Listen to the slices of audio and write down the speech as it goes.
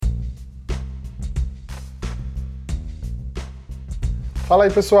Fala aí,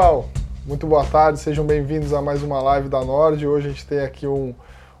 pessoal. Muito boa tarde, sejam bem-vindos a mais uma live da Nord. Hoje a gente tem aqui um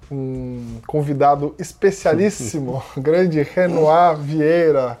convidado especialíssimo, grande Renoir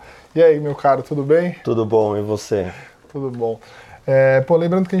Vieira. E aí, meu caro, tudo bem? Tudo bom, e você? Tudo bom.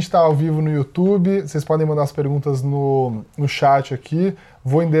 Lembrando que a gente está ao vivo no YouTube, vocês podem mandar as perguntas no chat aqui,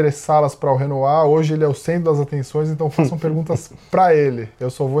 vou endereçá-las para o Renoir. Hoje ele é o centro das atenções, então façam perguntas para ele, eu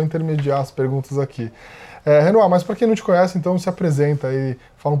só vou intermediar as perguntas aqui. Renoir, mas para quem não te conhece, então se apresenta aí,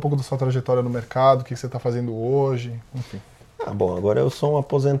 fala um pouco da sua trajetória no mercado, o que você está fazendo hoje, enfim. Bom, agora eu sou um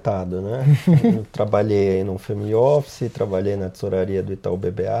aposentado, né? Eu trabalhei aí no Family Office, trabalhei na tesouraria do Itaú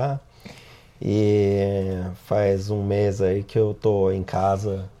BBA e faz um mês aí que eu tô em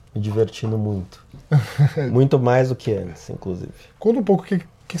casa me divertindo muito. Muito mais do que antes, inclusive. Conta um pouco o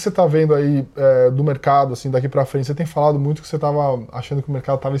que você está vendo aí do mercado, assim, daqui para frente. Você tem falado muito que você estava achando que o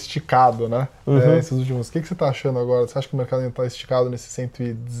mercado estava esticado, né? Esses últimos. O que você está achando agora? Você acha que o mercado ainda está esticado nesse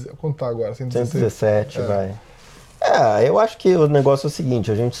 117? Quanto está agora? 117, vai. Eu acho que o negócio é o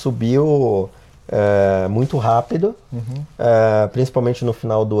seguinte, a gente subiu muito rápido, principalmente no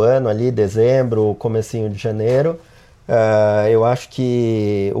final do ano, ali, dezembro, comecinho de janeiro. Eu acho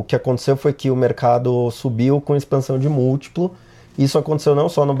que o que aconteceu foi que o mercado subiu com expansão de múltiplo. Isso aconteceu não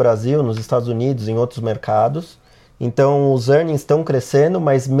só no Brasil, nos Estados Unidos, em outros mercados. Então, os earnings estão crescendo,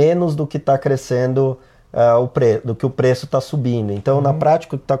 mas menos do que está crescendo, do que o preço está subindo. Então, na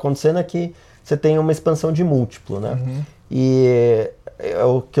prática, o que está acontecendo é que você tem uma expansão de múltiplo, né? E é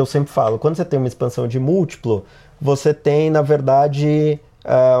o que eu sempre falo, quando você tem uma expansão de múltiplo, você tem, na verdade,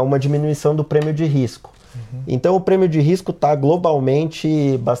 uma diminuição do prêmio de risco. Então, o prêmio de risco está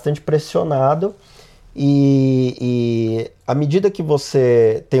globalmente bastante pressionado. E à medida que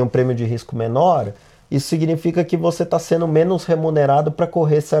você tem um prêmio de risco menor, isso significa que você está sendo menos remunerado para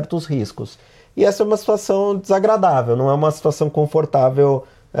correr certos riscos. E essa é uma situação desagradável, não é uma situação confortável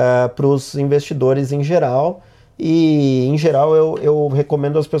para os investidores em geral. E, em geral, eu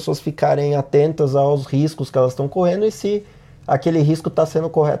recomendo as pessoas ficarem atentas aos riscos que elas estão correndo e se aquele risco está sendo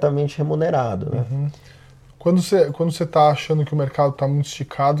corretamente remunerado, né? Quando você está achando que o mercado está muito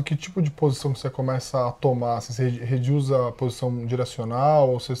esticado, que tipo de posição que você começa a tomar? Você reduz a posição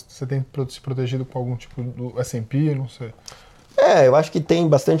direcional ou você tem se protegido com algum tipo do S&P? Não sei. Eu acho que tem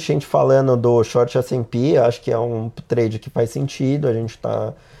bastante gente falando do short S&P, acho que é um trade que faz sentido, a gente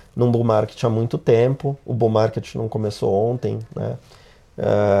está num bull market há muito tempo, o bull market não começou ontem, né?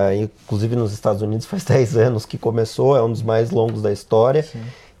 Inclusive nos Estados Unidos faz 10 anos que começou, é um dos mais longos da história. Sim.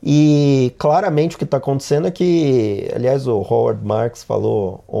 E claramente o que está acontecendo é que, aliás, o Howard Marks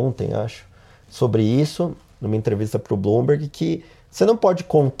falou ontem, acho, sobre isso, numa entrevista para o Bloomberg, que você não pode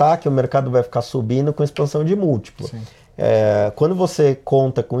contar que o mercado vai ficar subindo com expansão de múltiplo. Quando você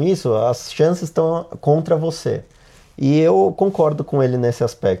conta com isso, as chances estão contra você. E eu concordo com ele nesse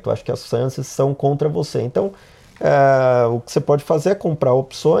aspecto, acho que as chances são contra você. Então, o que você pode fazer é comprar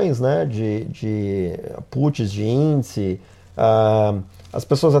opções, né, de puts de índice. As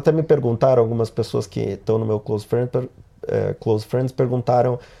pessoas até me perguntaram, algumas pessoas que estão no meu Close Friends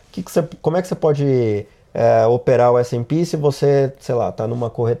perguntaram como é que você pode operar o S&P se você, sei lá, está numa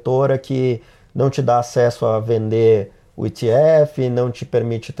corretora que não te dá acesso a vender o ETF, não te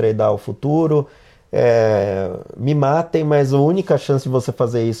permite tradear o futuro. Me matem, mas a única chance de você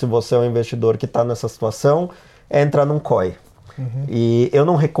fazer isso, se você é um investidor que está nessa situação, é entrar num COI. E eu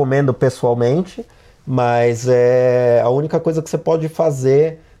não recomendo pessoalmente, mas é a única coisa que você pode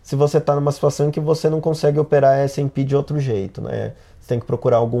fazer se você está numa situação em que você não consegue operar S&P de outro jeito, né? Você tem que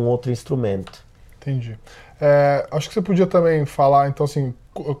procurar algum outro instrumento. Entendi. Acho que você podia também falar, então, assim,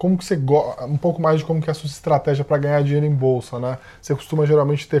 como que você um pouco mais de como que é a sua estratégia para ganhar dinheiro em bolsa, né? Você costuma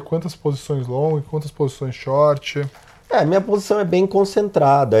geralmente ter quantas posições long e quantas posições short? Minha posição é bem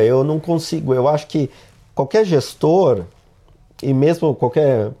concentrada. Eu não consigo. Eu acho que qualquer gestor e mesmo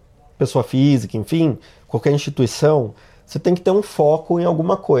qualquer pessoa física, enfim, qualquer instituição, você tem que ter um foco em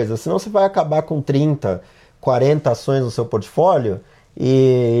alguma coisa. Senão você vai acabar com 30, 40 ações no seu portfólio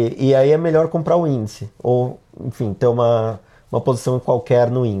e aí é melhor comprar o índice. Ou, enfim, ter uma posição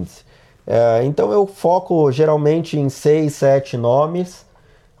qualquer no índice. Então eu foco geralmente em 6, 7 nomes.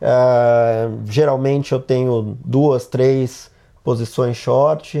 Geralmente eu tenho 2, 3 posições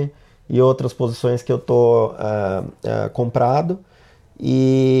short e outras posições que eu estou comprado.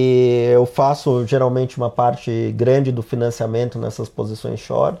 E eu faço geralmente uma parte grande do financiamento nessas posições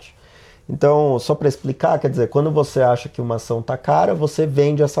short. Então, só para explicar, quer dizer, quando você acha que uma ação está cara, você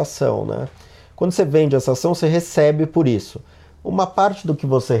vende essa ação, né? Quando você vende essa ação, você recebe por isso. Uma parte do que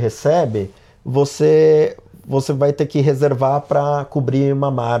você recebe, você vai ter que reservar para cobrir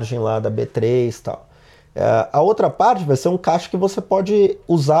uma margem lá da B3 e tal. A outra parte vai ser um caixa que você pode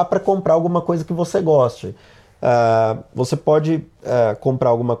usar para comprar alguma coisa que você goste. Você pode comprar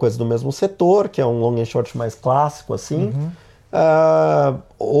alguma coisa do mesmo setor, que é um long and short mais clássico, assim.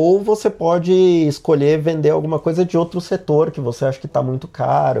 Ou você pode escolher vender alguma coisa de outro setor que você acha que está muito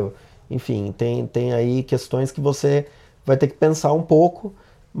caro. Enfim, tem aí questões que você vai ter que pensar um pouco,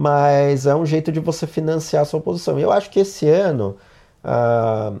 mas é um jeito de você financiar a sua posição. Eu acho que esse ano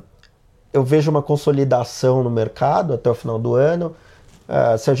eu vejo uma consolidação no mercado até o final do ano.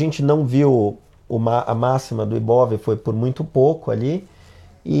 Se a gente não viu a máxima do Ibov, foi por muito pouco ali.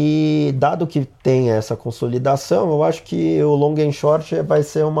 E dado que tem essa consolidação, eu acho que o long and short vai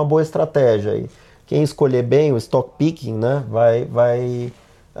ser uma boa estratégia aí. Quem escolher bem o stock picking, né, vai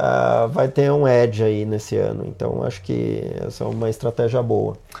ter um edge aí nesse ano. Então acho que essa é uma estratégia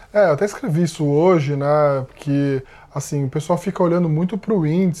boa. Eu até escrevi isso hoje, né, que assim, o pessoal fica olhando muito para o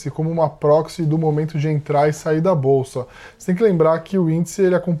índice como uma proxy do momento de entrar e sair da bolsa. Você tem que lembrar que o índice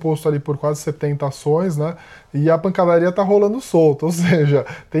ele é composto ali por quase 70 ações, né? E a pancadaria está rolando solta, ou seja,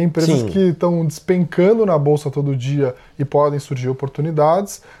 tem empresas que estão despencando na bolsa todo dia e podem surgir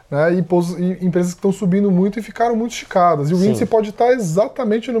oportunidades, né? E empresas que estão subindo muito e ficaram muito esticadas. E o índice pode estar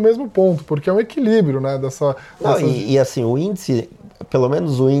exatamente no mesmo ponto, porque é um equilíbrio, né? E assim, o índice, pelo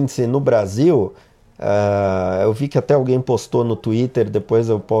menos o índice no Brasil. Eu vi que até alguém postou no Twitter, depois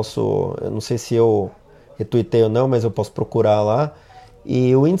eu não sei se eu retuitei ou não, mas eu posso procurar lá.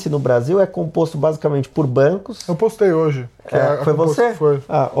 E o índice no Brasil é composto basicamente por bancos. Eu postei hoje. Foi você? Foi.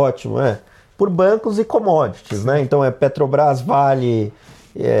 Ótimo, por bancos e commodities, né? Então é Petrobras, Vale,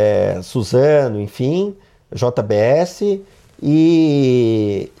 Suzano, enfim, JBS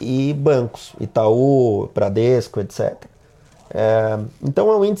e bancos, Itaú, Bradesco, etc. Então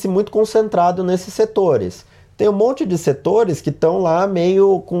é um índice muito concentrado nesses setores. Tem um monte de setores que estão lá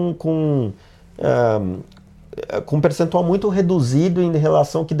meio com um percentual muito reduzido em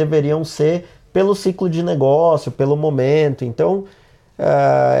relação ao que deveriam ser pelo ciclo de negócio, pelo momento. Então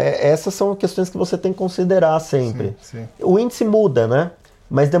essas são questões que você tem que considerar sempre. Sim. O índice muda, né?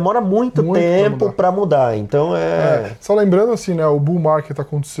 Mas demora muito tempo para mudar. Então Só lembrando assim, né, o bull market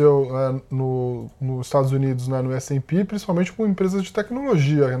aconteceu nos Estados Unidos, né, no S&P, principalmente com empresas de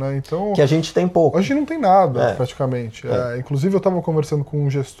tecnologia, né? Então que a gente tem pouco. A gente não tem nada, praticamente. Inclusive eu estava conversando com um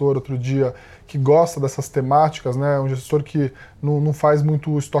gestor outro dia que gosta dessas temáticas, né? Um gestor que não faz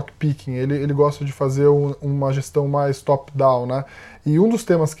muito stock picking, ele gosta de fazer uma gestão mais top-down, né? E um dos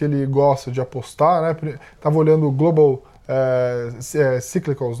temas que ele gosta de apostar, né? Estava olhando o Global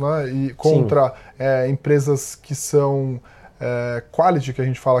cyclicals, né? E contra empresas que são quality, que a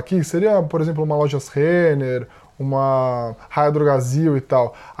gente fala aqui, seria, por exemplo, uma Lojas Renner, uma Raia Drogasil e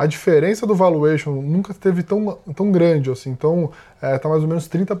tal. A diferença do valuation nunca esteve tão grande assim, então está mais ou menos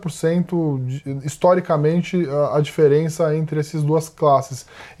 30% historicamente a diferença entre essas duas classes.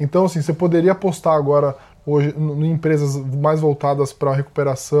 Então, assim, você poderia apostar agora hoje em empresas mais voltadas para a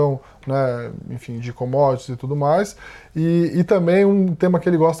recuperação, né, enfim, de commodities e tudo mais, e também um tema que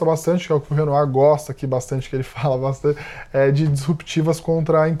ele gosta bastante, que é o que o Renoir gosta aqui bastante, que ele fala bastante, de disruptivas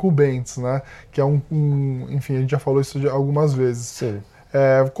contra incumbentes, né, que é enfim, a gente já falou isso algumas vezes. Sim.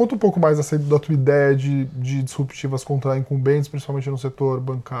 Conta um pouco mais da tua ideia de disruptivas contra incumbentes, principalmente no setor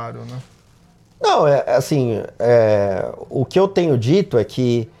bancário, né? Não, o que eu tenho dito é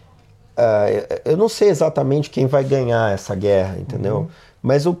que eu não sei exatamente quem vai ganhar essa guerra, entendeu?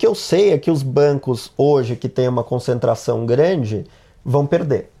 Mas o que eu sei é que os bancos hoje, que têm uma concentração grande, vão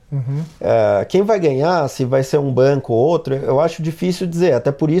perder. Quem vai ganhar, se vai ser um banco ou outro, eu acho difícil dizer.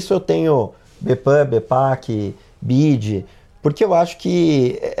 Até por isso eu tenho BPAM, BPAC, BID, porque eu acho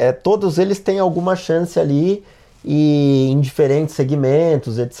que todos eles têm alguma chance ali, e em diferentes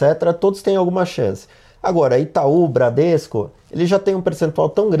segmentos, etc., todos têm alguma chance. Agora, Itaú, Bradesco, ele já tem um percentual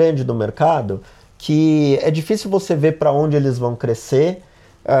tão grande do mercado que é difícil você ver para onde eles vão crescer,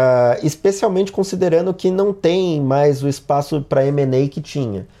 especialmente considerando que não tem mais o espaço para M&A que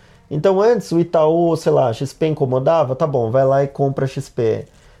tinha. Então antes o Itaú, sei lá, XP incomodava, tá bom, vai lá e compra XP.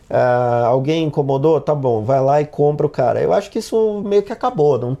 Alguém incomodou, tá bom, vai lá e compra o cara. Eu acho que isso meio que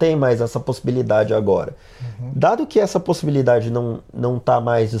acabou, não tem mais essa possibilidade agora. Dado que essa possibilidade não está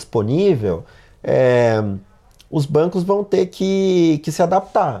mais disponível, os bancos vão ter que se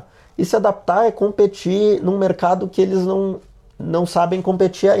adaptar. E se adaptar é competir num mercado que eles não sabem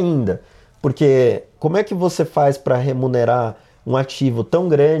competir ainda. Porque como é que você faz para remunerar um ativo tão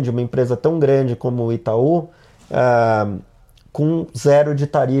grande, uma empresa tão grande como o Itaú, com 0 de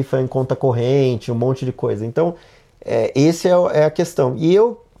tarifa em conta corrente, um monte de coisa? Então, essa é a questão. E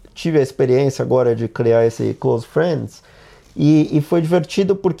eu tive a experiência agora de criar esse Close Friends, E foi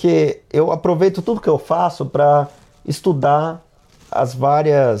divertido porque eu aproveito tudo que eu faço para estudar as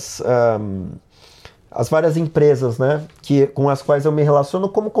várias empresas, né, com as quais eu me relaciono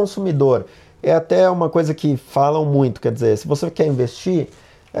como consumidor. É até uma coisa que falam muito, quer dizer, se você quer investir,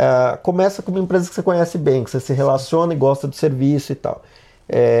 começa com uma empresa que você conhece bem, que você se relaciona e gosta do serviço e tal.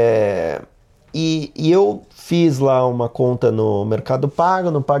 E eu fiz lá uma conta no Mercado Pago,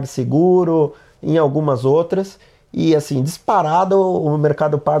 no PagSeguro, em algumas outras, e assim, disparado o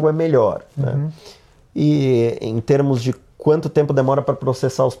Mercado Pago é melhor, né? E em termos de quanto tempo demora para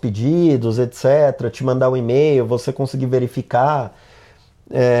processar os pedidos, etc., te mandar um e-mail, você conseguir verificar.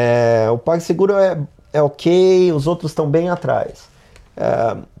 O PagSeguro é ok, os outros estão bem atrás.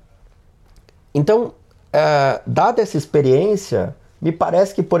 Então, dada essa experiência, me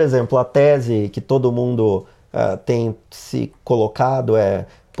parece que, por exemplo, a tese que todo mundo tem se colocado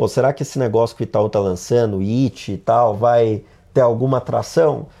pô, será que esse negócio que o Itaú está lançando, o IT e tal, vai ter alguma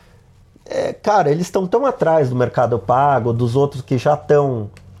atração? Cara, eles estão tão atrás do Mercado Pago, dos outros que já estão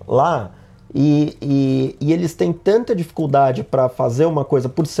lá, e eles têm tanta dificuldade para fazer uma coisa,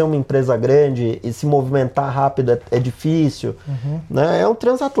 por ser uma empresa grande e se movimentar rápido é difícil, né? É um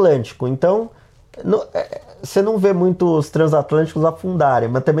transatlântico, então você não vê muitos transatlânticos afundarem,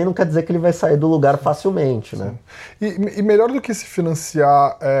 mas também não quer dizer que ele vai sair do lugar facilmente, né? E melhor do que se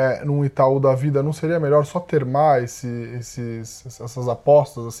financiar num Itaú da vida, não seria melhor só termar essas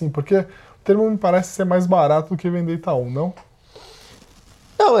apostas, assim? Porque o termo me parece ser mais barato do que vender Itaú, não?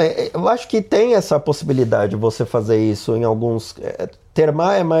 Não, eu acho que tem essa possibilidade de você fazer isso em alguns...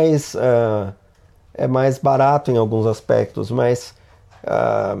 termar é mais barato em alguns aspectos, mas...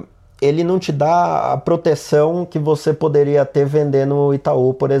 ele não te dá a proteção que você poderia ter vendendo o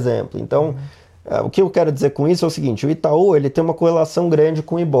Itaú, por exemplo. Então, o que eu quero dizer com isso é o seguinte, o Itaú ele tem uma correlação grande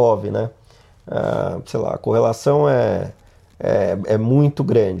com o Ibov, né? Sei lá, a correlação é muito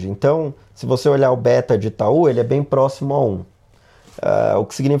grande. Então, se você olhar o beta de Itaú, ele é bem próximo a 1. O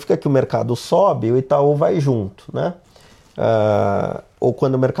que significa que o mercado sobe, o Itaú vai junto, né? Ou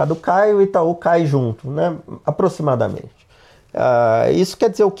quando o mercado cai, o Itaú cai junto, né? Aproximadamente. Isso quer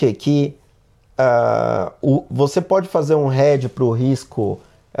dizer o quê? Que você pode fazer um hedge para o risco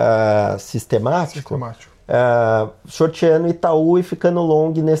sistemático. Shorteando Itaú e ficando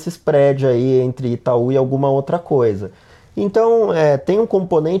long nesse spread aí entre Itaú e alguma outra coisa. Então, tem um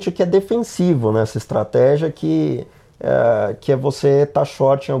componente que é defensivo nessa estratégia, que é você estar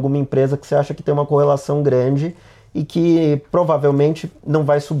short em alguma empresa que você acha que tem uma correlação grande e que provavelmente não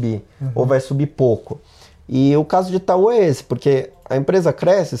vai subir, ou vai subir pouco. E o caso de Itaú é esse, porque a empresa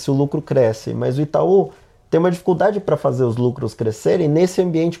cresce se o lucro cresce, mas o Itaú tem uma dificuldade para fazer os lucros crescerem nesse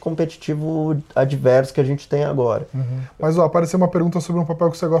ambiente competitivo adverso que a gente tem agora. Mas apareceu uma pergunta sobre um papel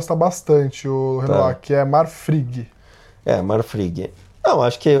que você gosta bastante, o Renoir, que é Marfrig. Marfrig. Não,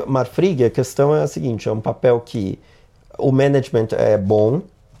 acho que Marfrig, a questão é a seguinte, é um papel que o management é bom,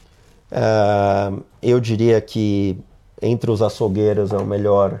 eu diria que entre os açougueiros é o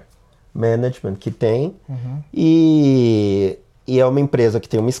melhor management que tem, e é uma empresa que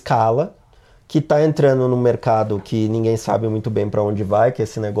tem uma escala, que está entrando no mercado que ninguém sabe muito bem para onde vai, que é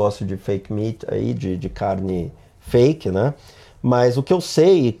esse negócio de fake meat aí, de carne fake, né? Mas o que eu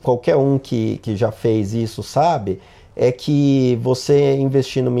sei, qualquer um que já fez isso sabe, é que você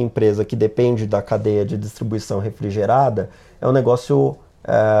investir numa empresa que depende da cadeia de distribuição refrigerada é um negócio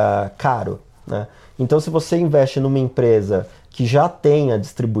caro, né? Então, se você investe numa empresa que já tem a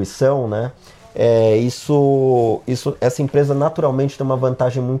distribuição, né, essa empresa naturalmente tem uma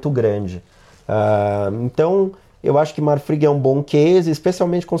vantagem muito grande. Então, eu acho que Marfrig é um bom case,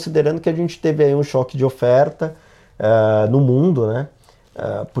 especialmente considerando que a gente teve aí um choque de oferta no mundo, né,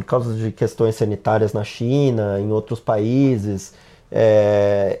 por causa de questões sanitárias na China, em outros países,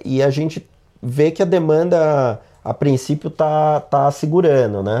 e a gente vê que a demanda a princípio tá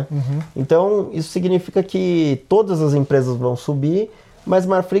segurando, né? Então, isso significa que todas as empresas vão subir, mas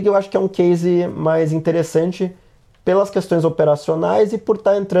Marfrig eu acho que é um case mais interessante pelas questões operacionais e por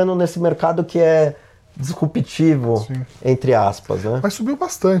estar entrando nesse mercado que é disruptivo, entre aspas, né? Mas subiu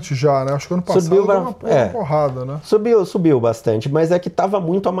bastante já, né? Acho que ano passado deu uma porrada, né? Subiu bastante, mas é que estava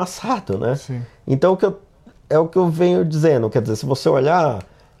muito amassado, né? Então, o que eu venho dizendo, quer dizer, se você olhar...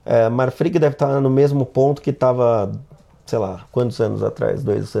 Marfrig deve estar no mesmo ponto que estava, sei lá, quantos anos atrás?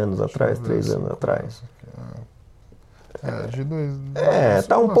 2 anos atrás, 3 anos atrás. De 2...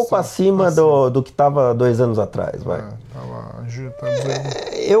 tá um pouco acima do que estava 2 anos atrás, vai.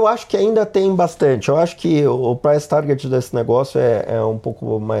 Eu acho que ainda tem bastante. Eu acho que o price target desse negócio é um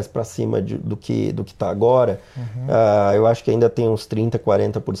pouco mais para cima do que está agora. Eu acho que ainda tem uns 30%,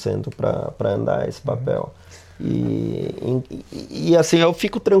 40% para andar esse papel. E assim, eu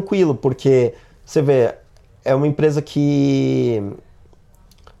fico tranquilo, porque você vê, é uma empresa que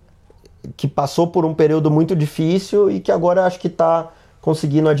passou por um período muito difícil e que agora acho que está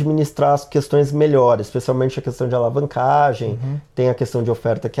conseguindo administrar as questões melhores, especialmente a questão de alavancagem, tem a questão de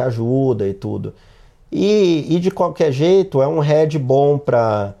oferta que ajuda e tudo. E de qualquer jeito, é um hedge bom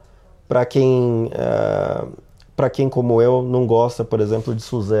para quem como eu não gosta, por exemplo, de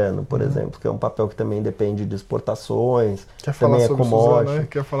Suzano, por exemplo, que é um papel que também depende de exportações. Quer falar também sobre Suzano, né?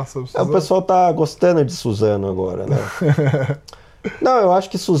 Quer falar sobre Suzano? O pessoal tá gostando de Suzano agora, né? Não, eu acho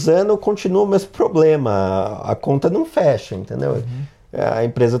que Suzano continua o mesmo problema. A conta não fecha, entendeu? A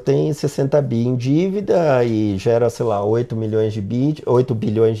empresa tem 60 bi em dívida e gera, sei lá, 8 bilhões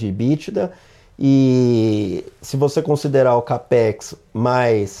de EBITDA. E se você considerar o CAPEX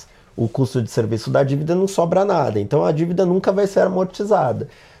mais o custo de serviço da dívida, não sobra nada. Então a dívida nunca vai ser amortizada.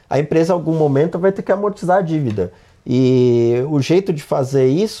 A empresa, em algum momento, vai ter que amortizar a dívida. E o jeito de fazer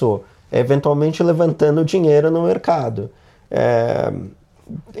isso é eventualmente levantando dinheiro no mercado.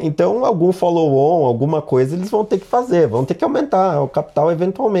 Então, algum follow-on, alguma coisa, eles vão ter que fazer, vão ter que aumentar o capital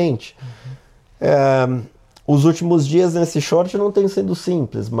eventualmente. Os últimos dias nesse short não tem sido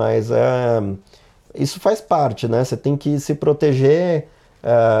simples, mas isso faz parte, né? Você tem que se proteger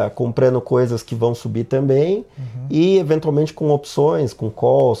comprando coisas que vão subir também e eventualmente com opções, com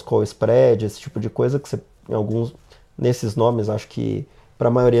calls, call spread, esse tipo de coisa que você, nesses nomes, acho que para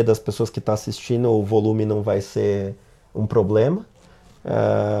a maioria das pessoas que está assistindo o volume não vai ser um problema.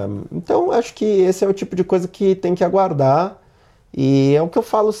 Então acho que esse é o tipo de coisa que tem que aguardar e é o que eu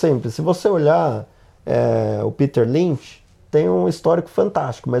falo sempre, se você olhar o Peter Lynch tem um histórico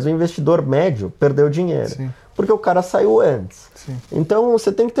fantástico, mas o investidor médio perdeu dinheiro. Sim. Porque o cara saiu antes. Sim. Então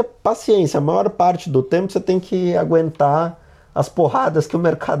você tem que ter paciência, a maior parte do tempo você tem que aguentar as porradas que o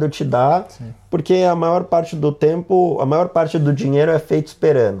mercado te dá, sim, porque a maior parte do tempo, a maior parte do dinheiro é feito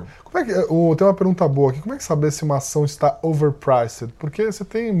esperando. Como é que, tem uma pergunta boa aqui, como é que saber se uma ação está overpriced? Porque você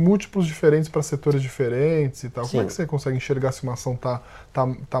tem múltiplos diferentes para setores diferentes e tal. Sim. Como é que você consegue enxergar se uma ação tá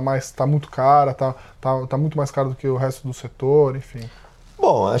muito cara, tá muito mais cara do que o resto do setor, enfim?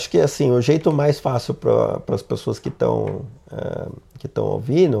 Bom, acho que assim, o jeito mais fácil para as pessoas que estão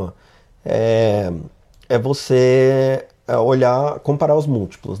ouvindo é você comparar os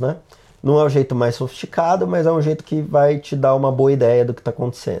múltiplos, né? Não é o jeito mais sofisticado, mas é um jeito que vai te dar uma boa ideia do que está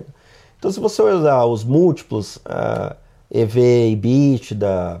acontecendo. Então, se você usar os múltiplos, EV,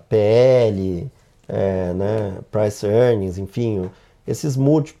 EBITDA, PL, né, Price Earnings, enfim, esses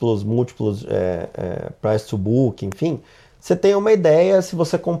múltiplos, Price to Book, enfim, você tem uma ideia se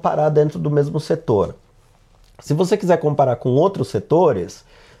você comparar dentro do mesmo setor. Se você quiser comparar com outros setores,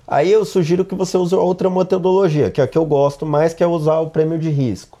 aí eu sugiro que você use outra metodologia, que é a que eu gosto mais, que é usar o prêmio de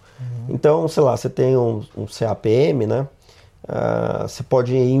risco. Então, sei lá, você tem um CAPM, né? Você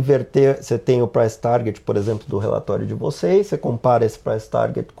pode inverter, você tem o price target, por exemplo, do relatório de vocês, você compara esse price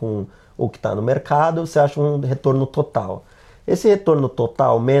target com o que está no mercado, você acha um retorno total. Esse retorno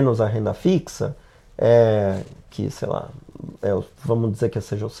total menos a renda fixa, que, sei lá, vamos dizer que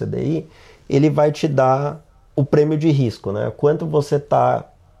seja o CDI, ele vai te dar o prêmio de risco, né? Quanto você está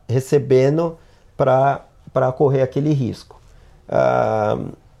recebendo para correr aquele risco.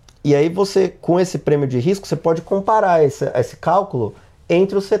 E aí você, com esse prêmio de risco, você pode comparar esse cálculo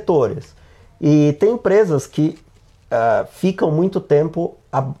entre os setores. E tem empresas que ficam muito tempo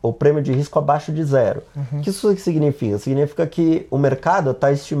o prêmio de risco abaixo de zero. O que isso significa? Significa que o mercado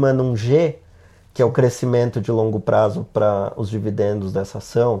está estimando um G, que é o crescimento de longo prazo para os dividendos dessa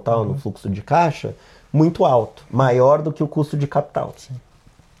ação, tal, no fluxo de caixa, muito alto, maior do que o custo de capital. Sim.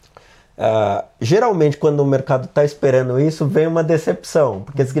 Geralmente, quando o mercado está esperando isso, vem uma decepção,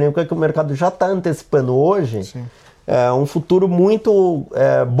 porque significa que o mercado já está antecipando hoje um futuro muito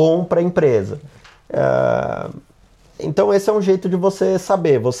bom para a empresa. Então, esse é um jeito de você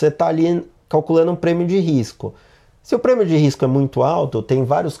saber. Você está ali calculando um prêmio de risco. Se o prêmio de risco é muito alto, tem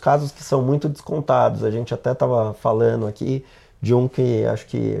vários casos que são muito descontados. A gente até estava falando aqui de um que acho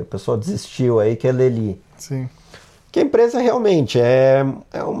que o pessoal desistiu aí, que é Leli. Sim. Que a empresa realmente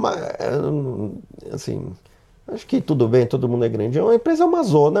assim, acho que tudo bem, todo mundo é grande, a empresa é uma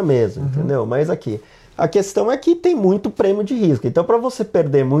zona mesmo, entendeu? Mas aqui, a questão é que tem muito prêmio de risco, então para você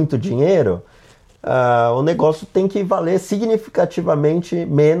perder muito dinheiro, o negócio tem que valer significativamente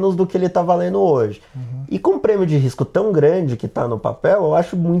menos do que ele está valendo hoje. E com um prêmio de risco tão grande que está no papel, eu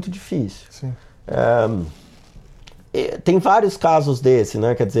acho muito difícil. Sim. Tem vários casos desse,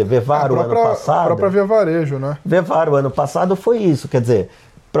 né? Quer dizer, Vevaro ano passado... A própria Via Varejo, né? Vevaro ano passado foi isso, quer dizer,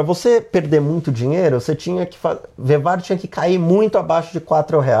 para você perder muito dinheiro, você tinha que... Vevaro tinha que cair muito abaixo de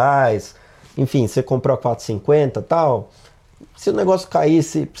R$4, enfim, você comprou a 4,50 e tal, se o negócio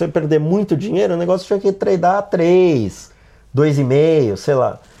caísse, pra você perder muito dinheiro, o negócio tinha que tradear a 3, 2,5, sei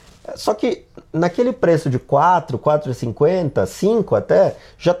lá. Só que naquele preço de 4, 4,50, 5 até,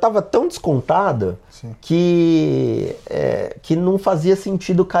 já estava tão descontado que não fazia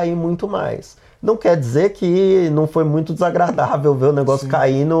sentido cair muito mais. Não quer dizer que não foi muito desagradável ver o negócio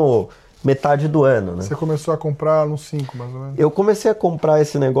cair no metade do ano, né? Você começou a comprar no 5, mais ou menos? Eu comecei a comprar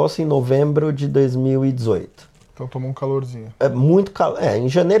esse negócio em novembro de 2018. Então tomou um calorzinho. Muito calor. Em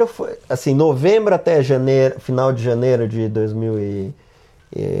janeiro foi, assim, novembro até janeiro, final de janeiro de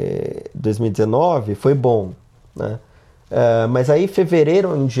 2019 foi bom, né? Mas aí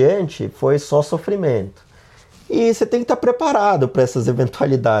fevereiro em diante foi só sofrimento. E você tem que estar preparado para essas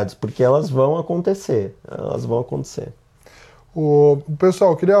eventualidades, porque elas vão acontecer.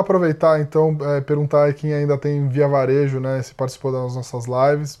 Pessoal, queria aproveitar então, perguntar aí quem ainda tem Via Varejo, né, se participou das nossas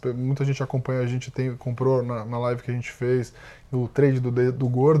lives. Muita gente acompanha a gente, comprou na live que a gente fez, no trade do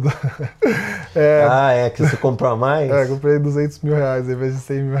gordo. Que você comprou a mais? Comprei 200 mil reais em vez de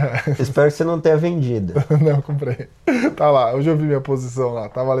 100 mil reais. Espero que você não tenha vendido. Não, comprei. Tá lá, hoje eu vi minha posição lá,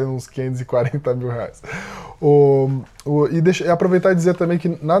 tá valendo uns 540 mil reais. E aproveitar e dizer também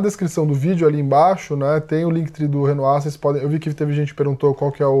que na descrição do vídeo ali embaixo, né, tem o Linktree do Renoir, vocês podem, eu vi que teve gente que perguntou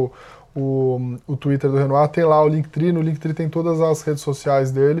qual que é o Twitter do Renoir, tem lá o Linktree, no Linktree tem todas as redes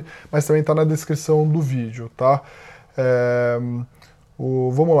sociais dele, mas também tá na descrição do vídeo, tá?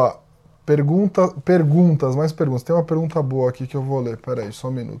 Vamos lá, mais perguntas, tem uma pergunta boa aqui que eu vou ler, peraí, só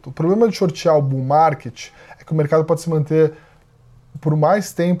um minuto. O problema de shortear o bull market é que o mercado pode se manter por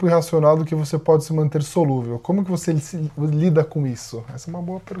mais tempo irracional do que você pode se manter solúvel. Como que você lida com isso? Essa é uma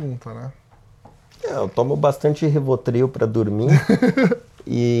boa pergunta, né? Eu tomo bastante Rivotril para dormir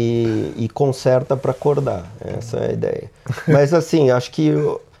e conserta para acordar. Essa é a ideia. Mas assim, acho que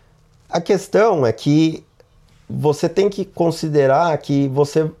a questão é que você tem que considerar que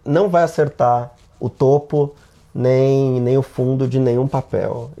você não vai acertar o topo nem o fundo de nenhum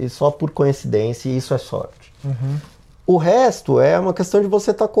papel. E só por coincidência, isso é sorte. Uhum. O resto é uma questão de você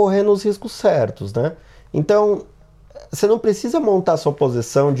estar correndo os riscos certos, né? Então, você não precisa montar sua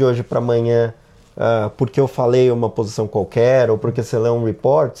posição de hoje para amanhã porque eu falei uma posição qualquer ou porque você lê um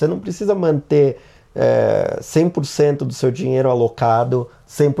report. Você não precisa manter 100% do seu dinheiro alocado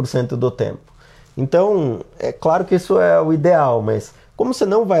 100% do tempo. Então, é claro que isso é o ideal, mas como você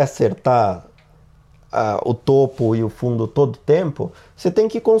não vai acertar o topo e o fundo todo o tempo, você tem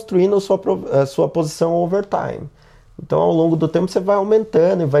que ir construindo a sua posição over time. Então, ao longo do tempo, você vai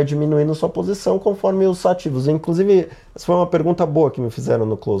aumentando e vai diminuindo sua posição conforme os ativos. Inclusive, essa foi uma pergunta boa que me fizeram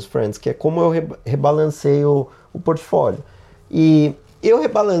no Close Friends, que é como eu rebalanceio o portfólio. E eu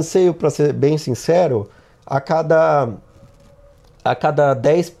rebalanceio, para ser bem sincero, a cada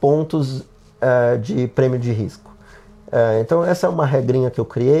 10 pontos de prêmio de risco. Então, essa é uma regrinha que eu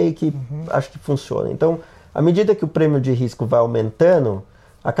criei que acho que funciona. Então, à medida que o prêmio de risco vai aumentando,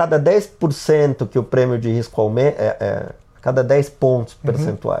 a cada 10% que o prêmio de risco aumenta, a cada 10 pontos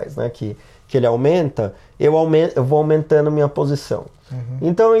percentuais, né, que ele aumenta, eu vou aumentando minha posição.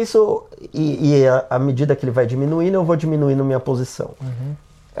 Então isso, à medida que ele vai diminuindo, eu vou diminuindo minha posição.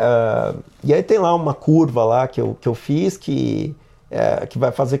 E aí tem lá uma curva lá que eu fiz que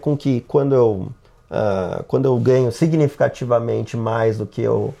vai fazer com que quando eu ganho significativamente mais do que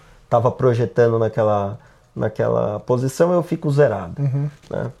eu estava projetando naquela posição, eu fico zerado.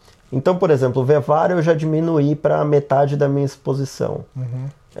 Né? Então, por exemplo, o VEVAR eu já diminuí para metade da minha exposição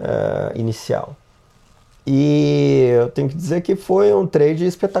inicial. E eu tenho que dizer que foi um trade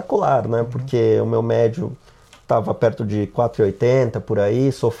espetacular, né? Porque o meu médio estava perto de 4,80 por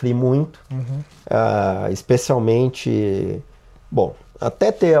aí, sofri muito, especialmente, bom,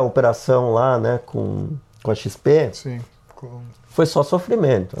 até ter a operação lá, né, com a XP, Sim. foi só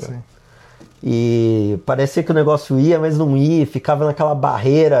sofrimento, né? Sim. E parecia que o negócio ia, mas não ia, ficava naquela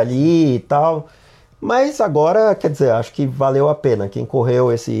barreira ali e tal. Mas agora, quer dizer, acho que valeu a pena. Quem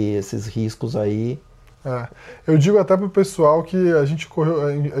correu esses riscos aí. Eu digo até pro pessoal que a gente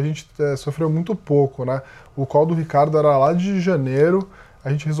sofreu muito pouco, né? O call do Ricardo era lá de janeiro,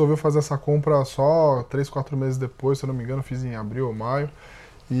 a gente resolveu fazer essa compra só 3, 4 meses depois, se eu não me engano, fiz em abril ou maio.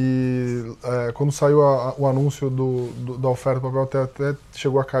 E quando saiu o anúncio da oferta do papel até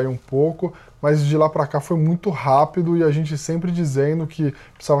chegou a cair um pouco, mas de lá para cá foi muito rápido e a gente sempre dizendo que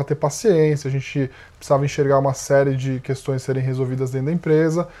precisava ter paciência, a gente precisava enxergar uma série de questões serem resolvidas dentro da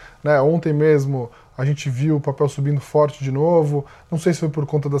empresa. Né? Ontem mesmo a gente viu o papel subindo forte de novo, não sei se foi por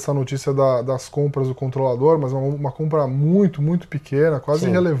conta dessa notícia das compras do controlador, mas uma compra muito, muito pequena, quase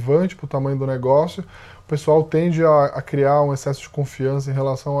irrelevante para o tamanho do negócio. O pessoal tende a criar um excesso de confiança em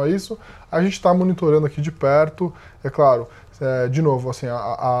relação a isso. A gente está monitorando aqui de perto, é claro. De novo, assim,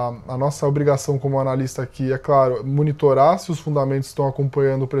 a nossa obrigação como analista aqui é, claro, monitorar se os fundamentos estão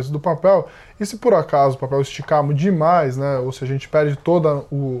acompanhando o preço do papel e se por acaso o papel esticar demais, né, ou se a gente perde toda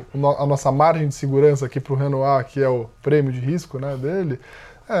a nossa margem de segurança aqui para o Renoir, que é o prêmio de risco, né, dele,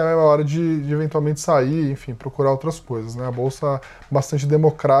 é hora de eventualmente sair, enfim, procurar outras coisas, né? A Bolsa bastante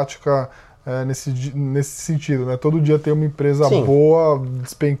democrática nesse sentido, né? Todo dia tem uma empresa boa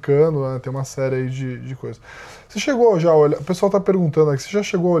despencando, né? Tem uma série aí de coisas. Você chegou já a olhar, o pessoal está perguntando aqui, você já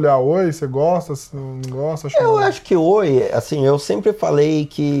chegou a olhar Oi? Você gosta, você não gosta? Acho que Oi, assim, eu sempre falei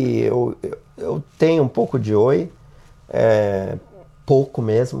que eu tenho um pouco de Oi, pouco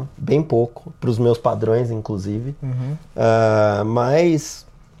mesmo, bem pouco, para os meus padrões, inclusive, mas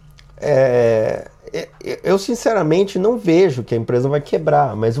eu sinceramente não vejo que a empresa vai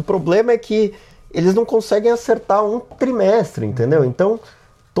quebrar, mas o problema é que eles não conseguem acertar um trimestre, entendeu? Então,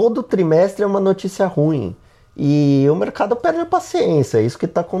 todo trimestre é uma notícia ruim. E o mercado perde a paciência, é isso que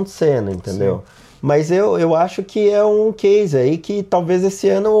está acontecendo, entendeu? Sim. Mas eu acho que é um case aí que talvez esse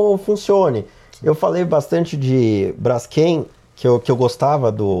ano funcione. Sim. Eu falei bastante de Braskem, que eu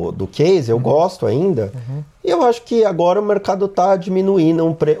gostava do case, eu gosto ainda, e eu acho que agora o mercado está diminuindo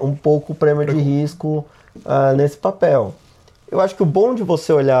um pouco o prêmio de risco nesse papel. Eu acho que o bom de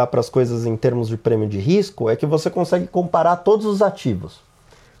você olhar para as coisas em termos de prêmio de risco é que você consegue comparar todos os ativos,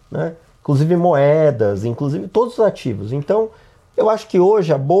 né? Inclusive moedas, inclusive todos os ativos. Então, eu acho que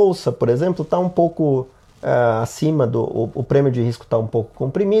hoje a Bolsa, por exemplo, está um pouco acima o prêmio de risco está um pouco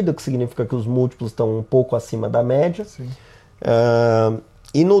comprimido, o que significa que os múltiplos estão um pouco acima da média. Sim.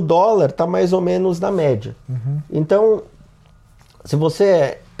 E no dólar está mais ou menos na média. Então, se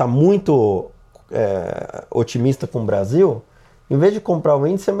você está muito otimista com o Brasil, em vez de comprar o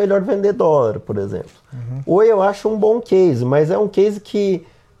índice, é melhor vender dólar, por exemplo. Ou eu acho um bom case, mas é um case que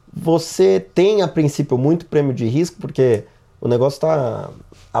você tem, a princípio, muito prêmio de risco, porque o negócio está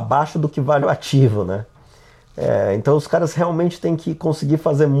abaixo do que vale o ativo, né? Então os caras realmente têm que conseguir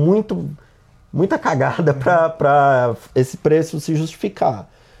fazer muita cagada para esse preço se justificar.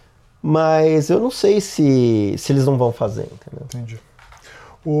 Mas eu não sei se eles não vão fazer, entendeu? Entendi.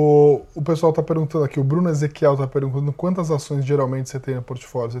 O pessoal está perguntando aqui, o Bruno Ezequiel está perguntando quantas ações geralmente você tem no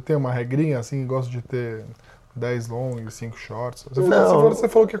portfólio. Você tem uma regrinha, assim, gosta de ter 10 long, 5 shorts? Você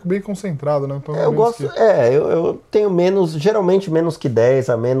falou que é bem concentrado, né? Então, eu gosto, eu tenho geralmente menos que 10,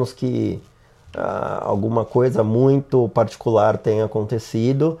 a menos que alguma coisa muito particular tenha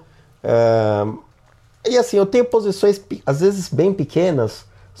acontecido. E assim, eu tenho posições, às vezes bem pequenas,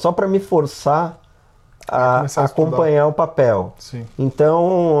 só para me forçar a acompanhar o papel. Sim.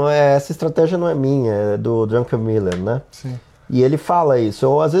 Então, essa estratégia não é minha, é do Duncan Miller, né? Sim. E ele fala isso.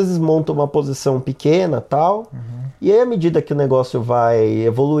 Eu, às vezes, monto uma posição pequena, tal, e aí, à medida que o negócio vai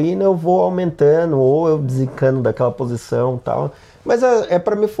evoluindo, eu vou aumentando, ou eu desencano daquela posição, tal. Mas é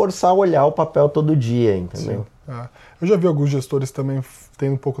para me forçar a olhar o papel todo dia, entendeu? Sim. Eu já vi alguns gestores também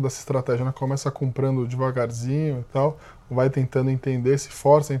tendo um pouco dessa estratégia, né? Começa comprando devagarzinho e tal, vai tentando entender, se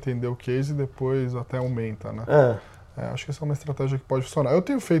força a entender o case e depois até aumenta, né? Acho que essa é uma estratégia que pode funcionar. Eu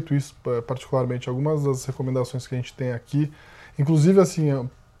tenho feito isso particularmente, algumas das recomendações que a gente tem aqui. Inclusive, assim,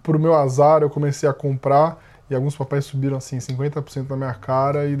 por meu azar, eu comecei a comprar e alguns papéis subiram, assim, 50% na minha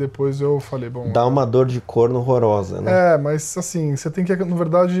cara e depois eu falei, bom... Dá uma dor de corno horrorosa, né? Mas, assim, você tem que, na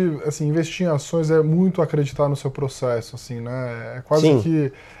verdade, assim, investir em ações é muito acreditar no seu processo, assim, né?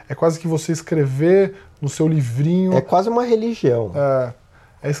 É quase que você escrever no seu livrinho... É quase uma religião.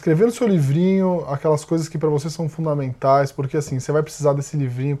 É escrever no seu livrinho aquelas coisas que para você são fundamentais, porque, assim, você vai precisar desse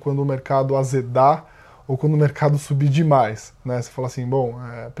livrinho quando o mercado azedar ou quando o mercado subir demais, né? Você fala assim, bom,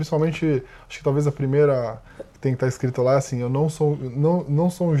 principalmente, acho que talvez a primeira que tem que estar escrito lá é assim, eu não sou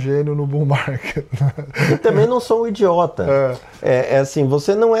um gênio no bull market. E também não sou um idiota. Assim,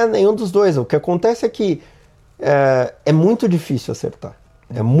 você não é nenhum dos dois. O que acontece é que é muito difícil acertar.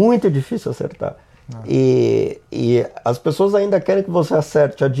 É muito difícil acertar. E as pessoas ainda querem que você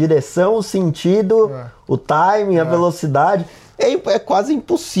acerte a direção, o sentido, o timing, a velocidade. É quase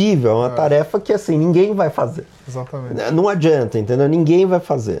impossível, é uma tarefa que assim, ninguém vai fazer. Exatamente. Não adianta, entendeu? Ninguém vai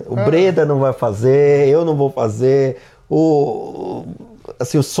fazer. O Breda não vai fazer, eu não vou fazer, o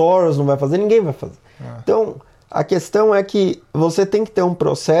Soros não vai fazer, ninguém vai fazer. Então, a questão é que você tem que ter um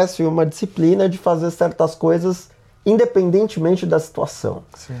processo e uma disciplina de fazer certas coisas independentemente da situação.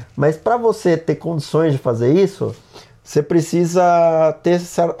 Sim. Mas para você ter condições de fazer isso, você precisa ter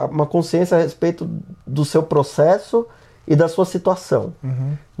uma consciência a respeito do seu processo e da sua situação.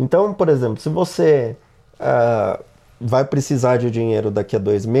 Então, por exemplo, se você vai precisar de dinheiro daqui a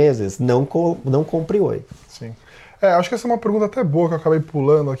 2 meses, não compre Oi. Sim. Acho que essa é uma pergunta até boa que eu acabei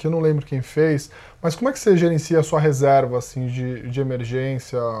pulando aqui, eu não lembro quem fez, mas como é que você gerencia a sua reserva assim, de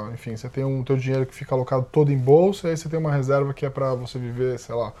emergência? Enfim, você tem o teu dinheiro que fica alocado todo em bolsa, e aí você tem uma reserva que é para você viver,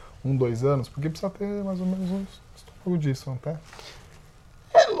 sei lá, 1, 2 anos, porque precisa ter mais ou menos um estômago disso, não tá?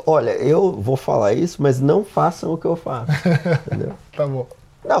 Olha, eu vou falar isso, mas não façam o que eu faço, entendeu? Tá bom.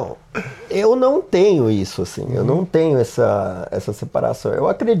 Não, eu não tenho isso, assim, eu não tenho essa separação. Eu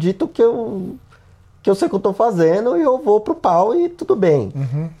acredito que eu sei o que eu tô fazendo e eu vou pro pau e tudo bem.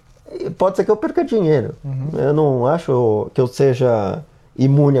 Pode ser que eu perca dinheiro. Eu não acho que eu seja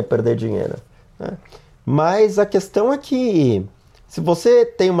imune a perder dinheiro, né? Mas a questão é que se você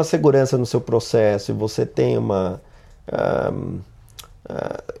tem uma segurança no seu processo e você tem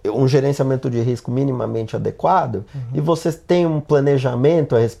um gerenciamento de risco minimamente adequado e você tem um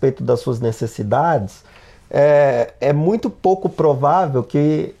planejamento a respeito das suas necessidades, é muito pouco provável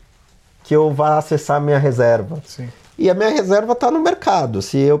que eu vá acessar a minha reserva. Sim. E a minha reserva está no mercado.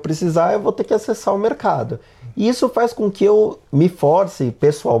 Se eu precisar, eu vou ter que acessar o mercado. E isso faz com que eu me force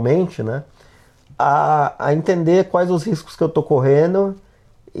pessoalmente, né, a entender quais os riscos que eu estou correndo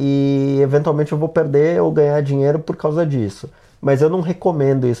e eventualmente eu vou perder ou ganhar dinheiro por causa disso. Mas eu não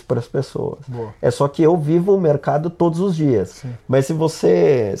recomendo isso para as pessoas. Boa. É só que eu vivo o mercado todos os dias. Sim. Mas se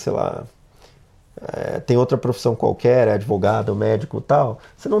você, sei lá, tem outra profissão qualquer, é advogado, médico e tal,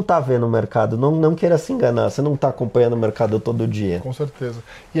 você não está vendo o mercado, não queira se enganar, você não está acompanhando o mercado todo dia. Com certeza.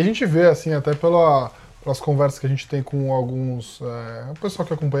 E a gente vê, assim, até pelas conversas que a gente tem com alguns... o pessoal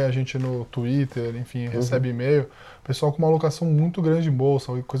que acompanha a gente no Twitter, enfim, recebe e-mail, o pessoal com uma alocação muito grande em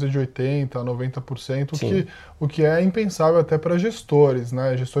bolsa, coisa de 80%, 90%, o que é impensável até para gestores,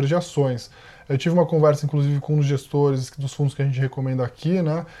 né? Gestores de ações. Eu tive uma conversa, inclusive, com um dos gestores dos fundos que a gente recomenda aqui,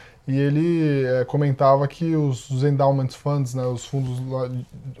 né? E ele comentava que os endowment funds, né, os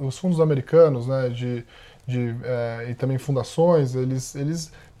fundos americanos, né, e também fundações,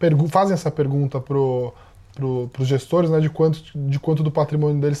 eles fazem essa pergunta para os gestores, né, de quanto do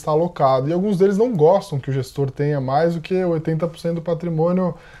patrimônio deles está alocado. E alguns deles não gostam que o gestor tenha mais do que 80% do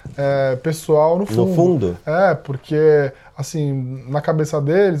patrimônio pessoal no fundo. No fundo? Porque assim, na cabeça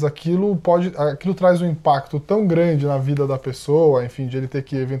deles, aquilo traz um impacto tão grande na vida da pessoa, enfim, de ele ter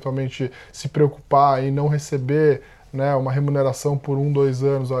que eventualmente se preocupar em não receber, né, uma remuneração por 1, 2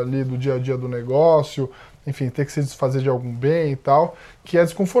 anos ali do dia a dia do negócio, enfim, ter que se desfazer de algum bem e tal, que é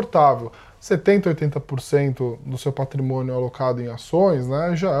desconfortável. 70%, 80% do seu patrimônio alocado em ações,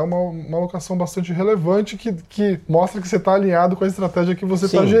 né, já é uma alocação bastante relevante que mostra que você está alinhado com a estratégia que você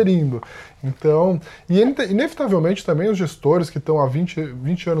está gerindo. Então, e inevitavelmente também os gestores que estão há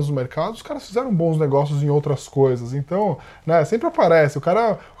 20 anos no mercado, os caras fizeram bons negócios em outras coisas. Então, né, sempre aparece, o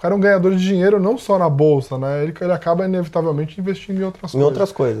cara é um ganhador de dinheiro não só na bolsa, né, ele acaba inevitavelmente investindo em outras coisas. Em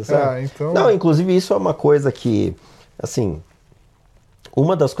outras coisas, então... Não, inclusive isso é uma coisa que, assim...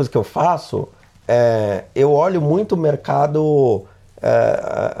 Uma das coisas que eu faço eu olho muito o mercado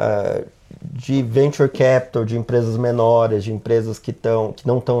de venture capital, de empresas menores, de empresas que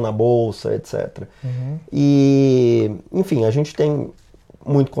não estão na bolsa, etc. E, enfim, a gente tem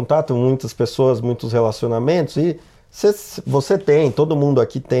muito contato, muitas pessoas, muitos relacionamentos e você tem, todo mundo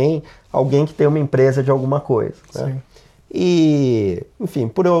aqui tem alguém que tem uma empresa de alguma coisa, né? Sim. E, enfim,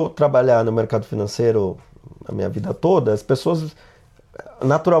 por eu trabalhar no mercado financeiro a minha vida toda, as pessoas...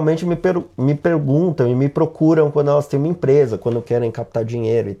 naturalmente me perguntam e me procuram quando elas têm uma empresa, quando querem captar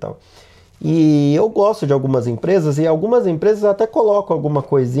dinheiro e tal. E eu gosto de algumas empresas e algumas empresas até colocam alguma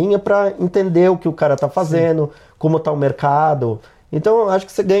coisinha para entender o que o cara está fazendo, como está o mercado. Então eu acho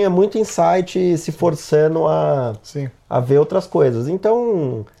que você ganha muito insight se forçando a ver outras coisas.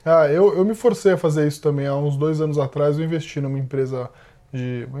 Então... eu me forcei a fazer isso também. Há uns 2 anos atrás eu investi numa empresa...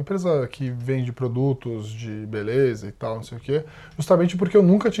 uma empresa que vende produtos de beleza e tal, não sei o quê, justamente porque eu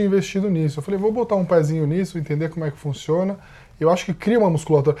nunca tinha investido nisso. Eu falei, vou botar um pezinho nisso, entender como é que funciona. Eu acho que cria uma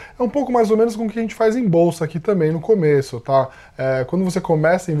musculatura. É um pouco mais ou menos com o que a gente faz em bolsa aqui também no começo, tá? Quando você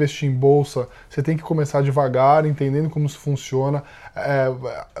começa a investir em bolsa, você tem que começar devagar, entendendo como isso funciona.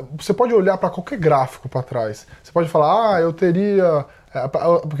 Você pode olhar para qualquer gráfico para trás. Você pode falar, eu teria...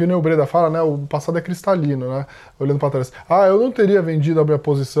 porque o Neo Breda fala, né, o passado é cristalino, né, olhando para trás. Eu não teria vendido a minha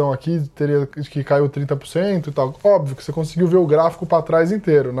posição aqui, teria que caiu 30% e tal. Óbvio que você conseguiu ver o gráfico para trás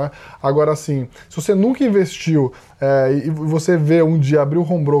inteiro, né. Agora, assim, se você nunca investiu e você vê um dia abrir o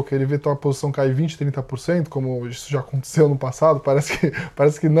home broker e ver tua posição cair 20%, 30%, como isso já aconteceu no passado,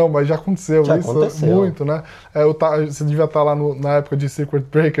 parece que não, mas já aconteceu. Muito, né. Você devia estar lá na época de Circuit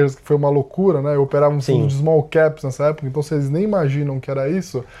Breakers, que foi uma loucura, né, eu operava um fundo de small caps nessa época, então vocês nem imaginam que era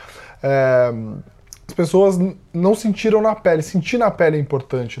isso. as pessoas não sentiram na pele. Sentir na pele é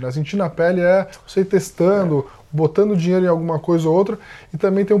importante, né? Sentir na pele é você ir testando, botando dinheiro em alguma coisa ou outra, e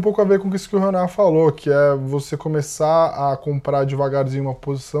também tem um pouco a ver com isso que o Renan falou, que é você começar a comprar devagarzinho uma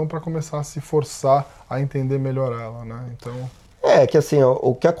posição para começar a se forçar a entender melhor ela, né? Então... Que assim,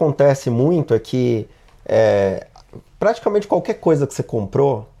 o que acontece muito é que praticamente qualquer coisa que você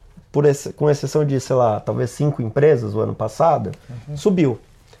comprou, com exceção de, sei lá, talvez 5 empresas o ano passado, subiu.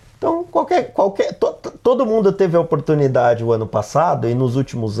 Então, todo mundo teve a oportunidade o ano passado e nos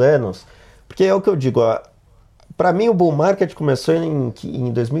últimos anos, porque é o que eu digo, para mim o bull market começou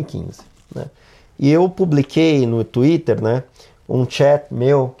em 2015, né? E eu publiquei no Twitter, né, um chat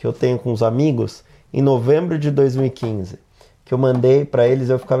meu que eu tenho com os amigos em novembro de 2015, que eu mandei para eles,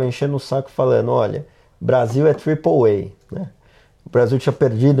 eu ficava enchendo o saco falando, olha, Brasil é AAA, né? O Brasil tinha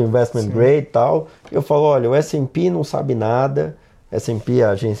perdido o investment grade e tal, e eu falo, olha, o S&P não sabe nada, S&P é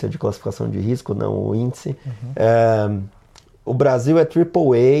a agência de classificação de risco, não o índice. O Brasil é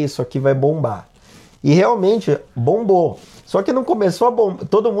AAA, isso aqui vai bombar. E realmente bombou. Só que não começou a bombar.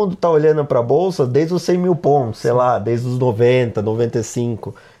 Todo mundo está olhando para a Bolsa desde os 100 mil pontos, sei lá, desde os 90,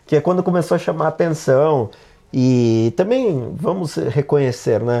 95, que é quando começou a chamar atenção. E também, vamos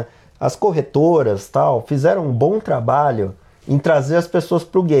reconhecer, né? As corretoras tal, fizeram um bom trabalho em trazer as pessoas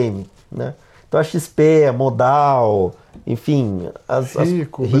para o game, né? Então a XP, a Modal, enfim,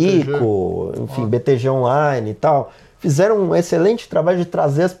 Rico, enfim, BTG Online e tal, fizeram um excelente trabalho de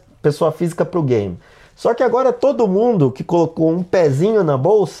trazer a pessoa física para o game. Só que agora todo mundo que colocou um pezinho na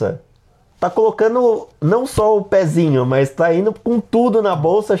bolsa tá colocando não só o pezinho, mas tá indo com tudo na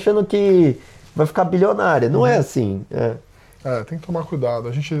bolsa achando que vai ficar bilionário. Não é assim. Tem que tomar cuidado.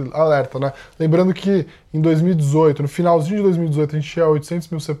 A gente alerta, né? Lembrando que em 2018, no finalzinho de 2018, a gente tinha 800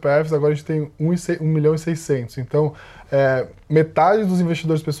 mil CPFs, agora a gente tem 1 milhão e 600. Então, metade dos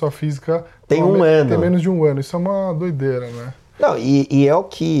investidores de pessoa física tem um ano. Tem menos de um ano. Isso é uma doideira, né? Não, e é o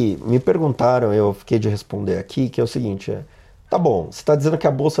que me perguntaram, eu fiquei de responder aqui, que é o seguinte, tá bom, você está dizendo que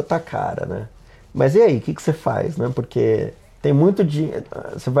a bolsa tá cara, né? Mas e aí, o que você faz, né? Porque tem muito dinheiro,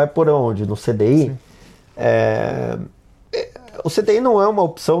 você vai por onde? No CDI? O CDI não é uma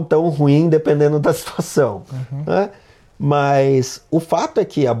opção tão ruim dependendo da situação, né? Mas o fato é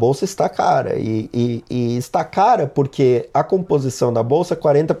que a bolsa está cara, e está cara porque a composição da bolsa é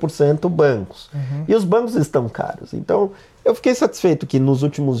 40% bancos, e os bancos estão caros. Então, eu fiquei satisfeito que nos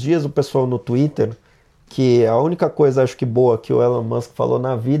últimos dias o pessoal no Twitter, que a única coisa acho que boa que o Elon Musk falou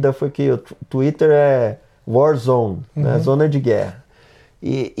na vida foi que o Twitter é war zone, né? Zona de guerra.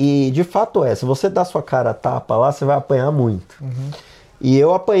 E de fato se você dá sua cara a tapa lá, você vai apanhar muito. E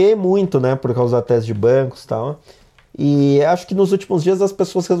eu apanhei muito, né, por causa da tese de bancos e tal. E acho que nos últimos dias as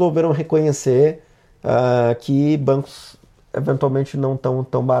pessoas resolveram reconhecer que bancos eventualmente não estão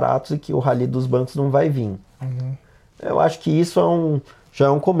tão baratos e que o rally dos bancos não vai vir. Eu acho que isso já é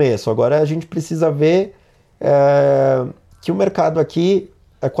um começo. Agora a gente precisa ver que o mercado aqui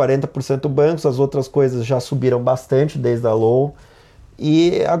é 40% bancos, as outras coisas já subiram bastante desde a low.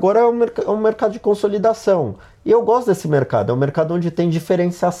 E agora é um mercado de consolidação. E eu gosto desse mercado, é um mercado onde tem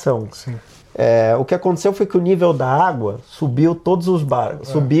diferenciação. Sim. O que aconteceu foi que o nível da água subiu todos os barcos.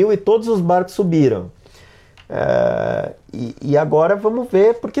 Subiu e todos os barcos subiram. E agora vamos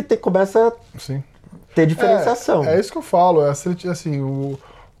ver, porque começa a ter diferenciação. É isso que eu falo. Assim,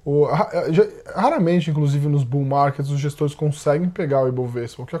 raramente, inclusive nos bull markets, os gestores conseguem pegar o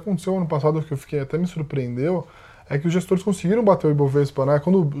Ibovespa. O que aconteceu ano passado, que eu fiquei até me surpreendeu, é que os gestores conseguiram bater o Ibovespa, né?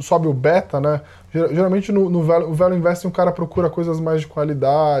 Quando sobe o beta, né? Geralmente no Value Investing o cara procura coisas mais de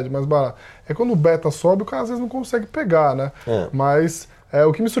qualidade, mais barato. Quando o beta sobe, o cara às vezes não consegue pegar, né? Mas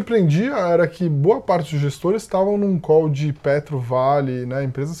o que me surpreendia era que boa parte dos gestores estavam num call de Petro, Vale, né?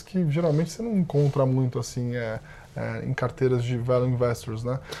 Empresas que geralmente você não encontra muito assim em carteiras de Value Investors,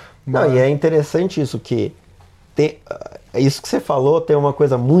 né? Não, e é interessante isso que isso que você falou tem uma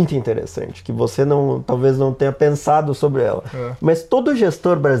coisa muito interessante, que você talvez não tenha pensado sobre ela. Mas todo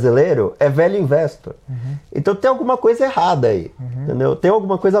gestor brasileiro é velho investor. Então tem alguma coisa errada aí. Entendeu? Tem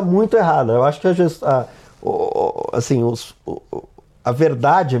alguma coisa muito errada. Eu acho que a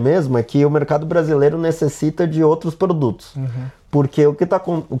verdade mesmo é que o mercado brasileiro necessita de outros produtos. Porque o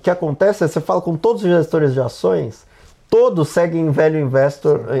que acontece é que você fala com todos os gestores de ações, todos seguem velho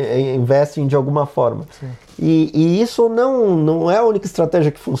investor, investem de alguma forma. E isso não é a única estratégia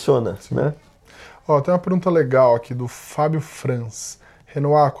que funciona. Né? Tem uma pergunta legal aqui do Fábio Franz.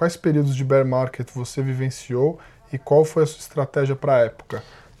 Renoir, quais períodos de bear market você vivenciou e qual foi a sua estratégia para a época?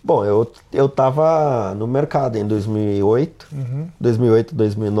 Bom, eu estava no mercado em 2008,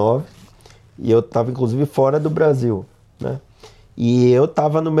 2009, e eu estava inclusive fora do Brasil. Né? E eu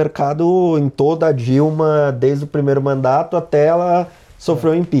estava no mercado em toda a Dilma, desde o primeiro mandato até ela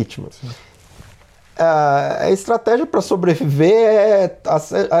sofreu impeachment. Sim. A estratégia para sobreviver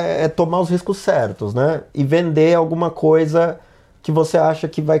é tomar os riscos certos, né? E vender alguma coisa que você acha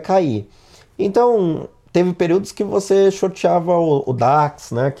que vai cair. Então, teve períodos que você shorteava o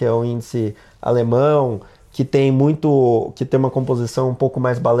DAX, né? Que é o índice alemão, que tem uma composição um pouco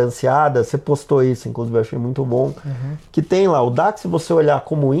mais balanceada. Você postou isso, inclusive eu achei muito bom. Que tem lá, o DAX, se você olhar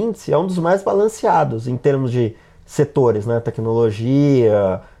como índice, é um dos mais balanceados em termos de setores, né?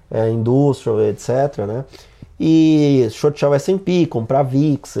 Tecnologia, indústria, etc, né? E shortear o S&P, comprar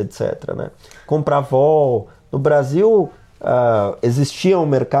VIX, etc, né? Comprar vol. No Brasil, existia um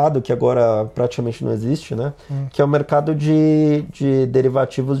mercado que agora praticamente não existe, né? Que é o mercado de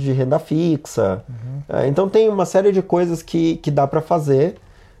derivativos de renda fixa. Então tem uma série de coisas que dá para fazer,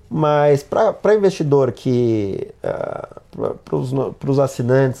 mas para investidor para os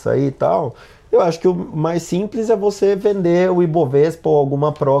assinantes aí e tal, eu acho que o mais simples é você vender o Ibovespa ou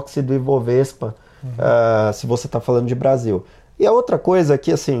alguma proxy do Ibovespa, se você está falando de Brasil. E a outra coisa é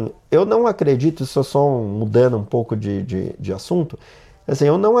que, assim, eu não acredito, isso é só mudando um pouco de assunto, assim,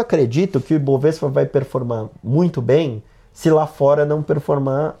 eu não acredito que o Ibovespa vai performar muito bem se lá fora não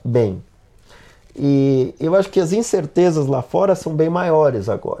performar bem. E eu acho que as incertezas lá fora são bem maiores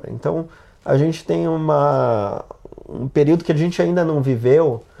agora. Então, a gente tem um período que a gente ainda não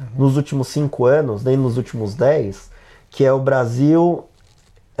viveu nos últimos 5 anos, nem nos últimos 10, que é o Brasil,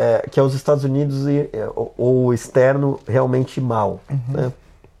 que é os Estados Unidos e o externo realmente mal. Né?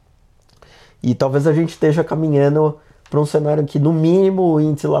 E talvez a gente esteja caminhando para um cenário que, no mínimo, o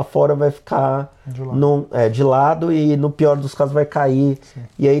índice lá fora vai ficar de lado e, no pior dos casos, vai cair. Sim.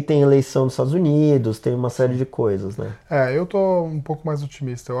 E aí tem eleição nos Estados Unidos, tem uma série de coisas, né? Eu tô um pouco mais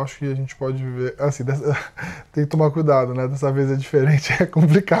otimista. Eu acho que a gente pode viver... Assim, tem que tomar cuidado, né? Dessa vez é diferente, é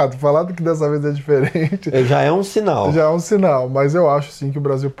complicado. Falar que dessa vez é diferente... Já é um sinal. Já é um sinal, mas eu acho, sim, que o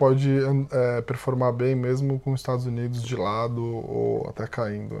Brasil pode performar bem mesmo com os Estados Unidos de lado ou até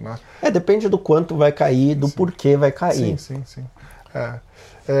caindo, né? Depende do quanto vai cair, do porquê vai cair. Sim.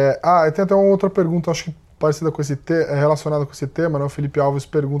 Tem até uma outra pergunta, acho que parecida com relacionada com esse tema, né? O Felipe Alves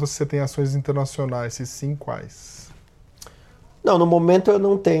pergunta se você tem ações internacionais, se sim, quais? Não, no momento eu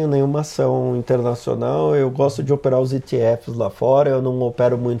não tenho nenhuma ação internacional, eu gosto de operar os ETFs lá fora, eu não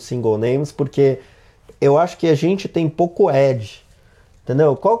opero muito single names, porque eu acho que a gente tem pouco edge,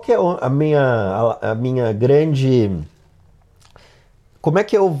 entendeu? Qual que é a minha grande... Como é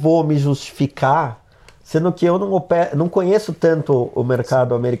que eu vou me justificar, sendo que eu não conheço tanto o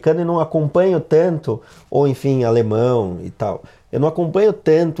mercado americano e não acompanho tanto, ou enfim, alemão e tal. Eu não acompanho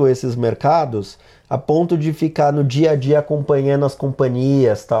tanto esses mercados a ponto de ficar no dia a dia acompanhando as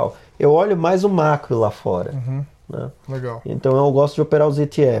companhias e tal. Eu olho mais o macro lá fora. Né? Legal. Então eu gosto de operar os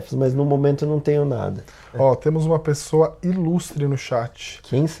ETFs, mas no momento eu não tenho nada. Temos uma pessoa ilustre no chat.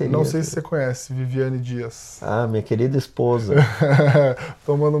 Quem seria? Não sei se você conhece, Viviane Dias. Ah, minha querida esposa.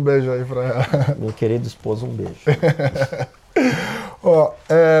 Tô mandando um beijo aí pra ela. Minha querida esposa, um beijo.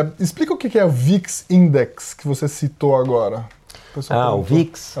 Explica o que é o VIX Index que você citou agora. O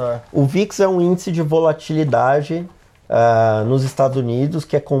VIX? O VIX é um índice de volatilidade nos Estados Unidos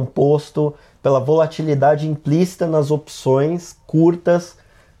que é composto pela volatilidade implícita nas opções curtas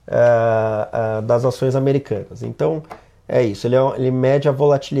das ações americanas. Então, é isso, ele mede a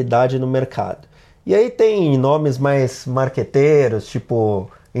volatilidade no mercado. E aí tem nomes mais marqueteiros, tipo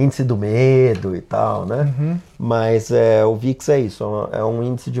índice do medo e tal, né? Mas o VIX é isso, é um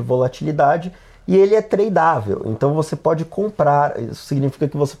índice de volatilidade e ele é tradável. Então você pode comprar, isso significa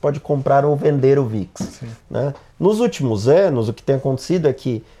que você pode comprar ou vender o VIX. Né? Nos últimos anos, o que tem acontecido é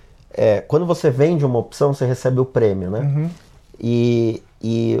que quando você vende uma opção, você recebe o prêmio, né? E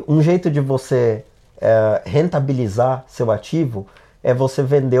um jeito de você rentabilizar seu ativo é você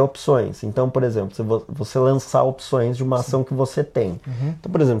vender opções. Então, por exemplo, se você lançar opções de uma ação que você tem.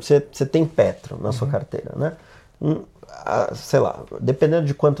 Então, por exemplo, você tem Petro na sua carteira, né? Sei lá, dependendo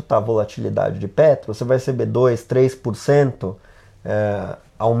de quanto está a volatilidade de Petro, você vai receber 2%, 3%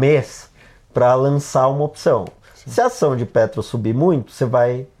 ao mês para lançar uma opção. Se a ação de Petro subir muito, você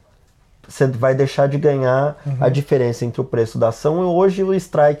vai deixar de ganhar a diferença entre o preço da ação e hoje o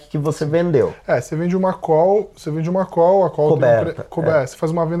strike que você vendeu. Você vende uma call, a call coberta. Você faz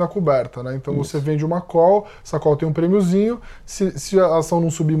uma venda coberta, né? Então você vende uma call, essa call tem um prêmiozinho, se a ação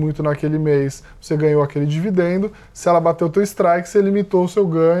não subir muito naquele mês, você ganhou aquele dividendo, se ela bateu o teu strike, você limitou o seu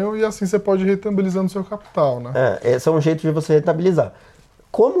ganho e assim você pode ir rentabilizando o seu capital, né? Esse é um jeito de você rentabilizar.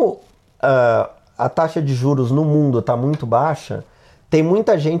 Como a taxa de juros no mundo está muito baixa, tem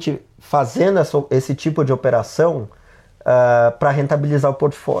muita gente fazendo esse tipo de operação para rentabilizar o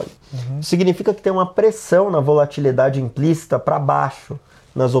portfólio. Isso significa que tem uma pressão na volatilidade implícita para baixo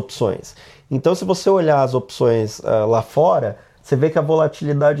nas opções. Então, se você olhar as opções lá fora, você vê que a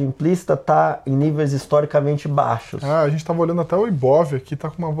volatilidade implícita está em níveis historicamente baixos. A gente estava olhando até o Ibov aqui, está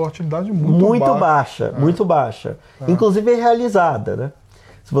com uma volatilidade muito baixa. Muito baixa. Inclusive realizada, né?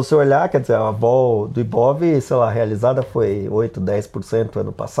 Se você olhar, quer dizer, a vol do Ibov, sei lá, realizada foi 8, 10%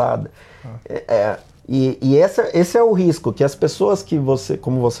 ano passado. E esse é o risco, que as pessoas que você,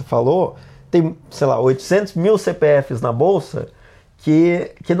 como você falou, tem, sei lá, 800 mil CPFs na bolsa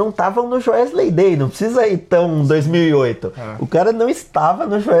que não estavam no Joesley Day, não precisa ir tão 2008. O cara não estava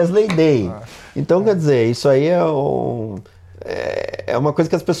no Joesley Day. Então, quer dizer, isso aí é uma coisa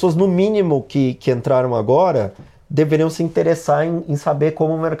que as pessoas, no mínimo, que entraram agora, deveriam se interessar em saber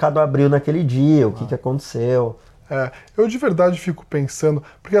como o mercado abriu naquele dia, o que aconteceu. Eu de verdade fico pensando,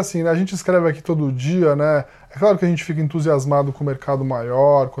 porque assim, né, a gente escreve aqui todo dia, né? É claro que a gente fica entusiasmado com o mercado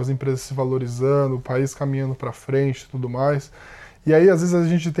maior, com as empresas se valorizando, o país caminhando para frente e tudo mais. E aí, às vezes, a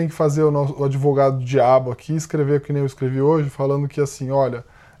gente tem que fazer o advogado do diabo aqui, escrever que nem eu escrevi hoje, falando que assim, olha,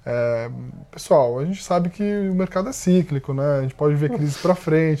 pessoal, a gente sabe que o mercado é cíclico, né? A gente pode ver crise para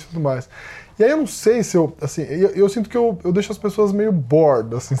frente e tudo mais. E aí eu não sei se eu sinto que eu deixo as pessoas meio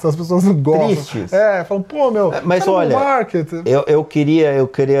bored, assim, se as pessoas não gostam. Tristes. Falam, pô, meu, mas olha, market. Eu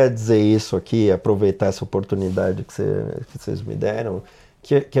queria dizer isso aqui, aproveitar essa oportunidade que vocês me deram,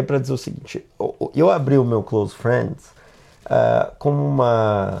 que é para dizer o seguinte, eu abri o meu Close Friends como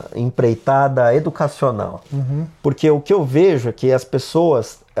uma empreitada educacional, porque o que eu vejo é que as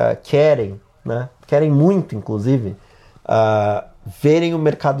pessoas querem, né, querem muito, inclusive, verem o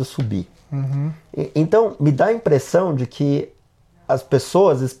mercado subir. Então, me dá a impressão de que as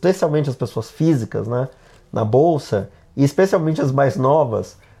pessoas, especialmente as pessoas físicas, né, na bolsa, e especialmente as mais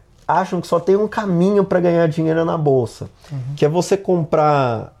novas, acham que só tem um caminho para ganhar dinheiro na bolsa, que é você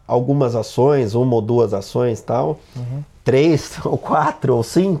comprar algumas ações, 1 ou 2 ações, tal, 3 ou 4 ou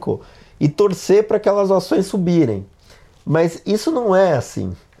 5, e torcer para aquelas ações subirem. Mas isso não é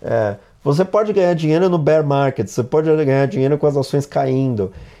assim. Você pode ganhar dinheiro no bear market, você pode ganhar dinheiro com as ações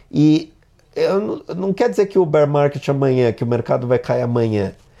caindo. E não quer dizer que o bear market amanhã, que o mercado vai cair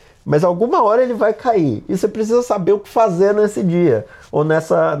amanhã, mas alguma hora ele vai cair. E você precisa saber o que fazer nesse dia, ou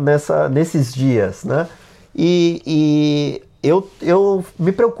nesses dias, né? E eu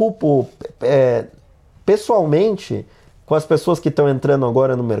me preocupo pessoalmente com as pessoas que estão entrando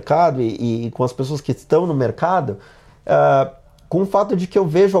agora no mercado e com as pessoas que estão no mercado, com o fato de que eu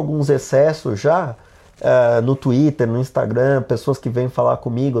vejo alguns excessos já no Twitter, no Instagram, pessoas que vêm falar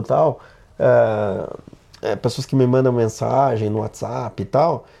comigo e tal, pessoas que me mandam mensagem no WhatsApp e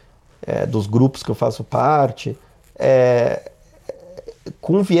tal, dos grupos que eu faço parte,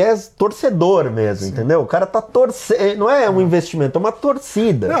 com viés torcedor mesmo, entendeu? O cara tá torcendo, não é um investimento, é uma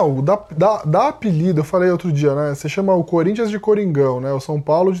torcida. Não, dá apelido, eu falei outro dia, né? Você chama o Corinthians de Coringão, né? O São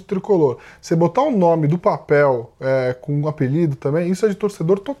Paulo de Tricolor. Você botar o nome do papel com um apelido também, isso é de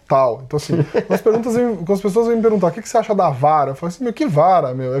torcedor total. Então assim, quando as pessoas vêm me perguntar, o que você acha da Vara? Eu falo assim, que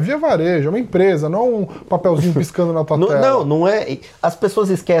Vara, meu? É Via Varejo, é uma empresa, não um papelzinho piscando na tua tela. Não é. As pessoas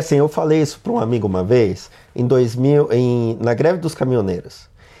esquecem, eu falei isso para um amigo uma vez, na greve dos caminhoneiros.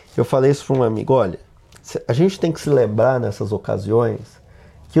 Eu falei isso para um amigo, olha, a gente tem que se lembrar nessas ocasiões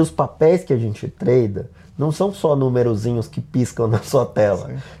que os papéis que a gente trada não são só numerozinhos que piscam na sua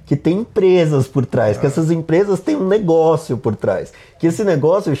tela, que tem empresas por trás, que essas empresas têm um negócio por trás, que esse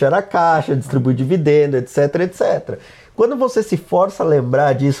negócio gera caixa, distribui dividendo, etc, etc. Quando você se força a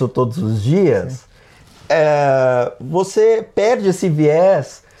lembrar disso todos os dias, você perde esse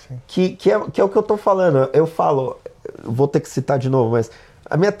viés que é o que eu estou falando. Eu falo, vou ter que citar de novo, mas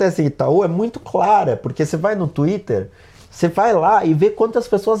a minha tese em Itaú é muito clara, porque você vai no Twitter, você vai lá e vê quantas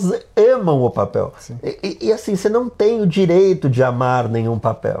pessoas amam o papel. E assim, você não tem o direito de amar nenhum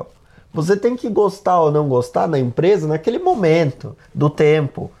papel. Você tem que gostar ou não gostar da empresa naquele momento, do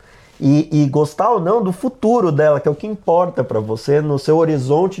tempo. E gostar ou não do futuro dela, que é o que importa para você no seu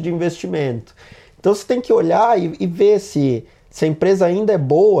horizonte de investimento. Então você tem que olhar e ver se a empresa ainda é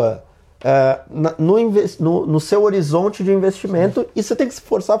boa no seu horizonte de investimento, e você tem que se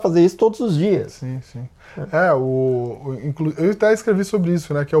forçar a fazer isso todos os dias. Sim. Eu até escrevi sobre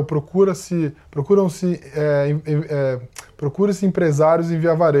isso, né? Que é o procura-se empresários em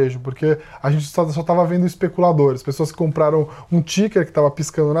Via Varejo, porque a gente só estava vendo especuladores, pessoas que compraram um ticker que estava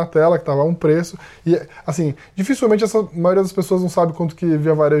piscando na tela, que estava a um preço, e assim, dificilmente a maioria das pessoas não sabe quanto que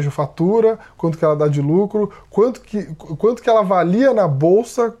Via Varejo fatura, quanto que ela dá de lucro, quanto que ela valia na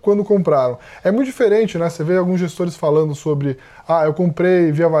bolsa quando compraram. É muito diferente, né? Você vê alguns gestores falando sobre, eu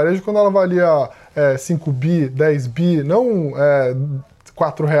comprei Via Varejo quando ela valia 5 bi, 10 bi, não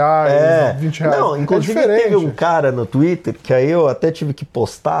R$4, R$20. Não, inclusive teve um cara no Twitter, que aí eu até tive que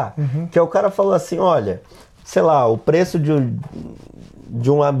postar, que é o cara falou assim, olha, sei lá, o preço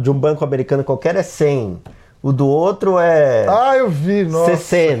de um banco americano qualquer é 100. O do outro é... eu vi, nossa,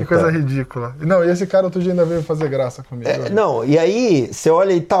 60. Que coisa ridícula. Não, e esse cara outro dia ainda veio fazer graça comigo. Não, e aí você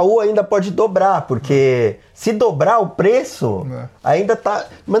olha, Itaú ainda pode dobrar, porque se dobrar o preço, ainda tá...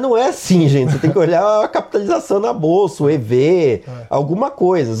 Mas não é assim, gente, você tem que olhar a capitalização na bolsa, o EV, alguma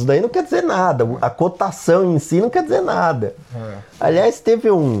coisa. Isso daí não quer dizer nada, a cotação em si não quer dizer nada. Aliás, teve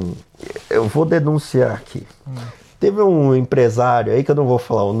eu vou denunciar aqui. Teve um empresário aí, que eu não vou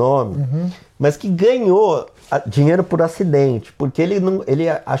falar o nome, mas que ganhou dinheiro por acidente, porque ele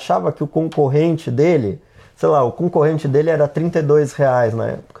achava que o concorrente dele, sei lá, o concorrente dele era R$32 na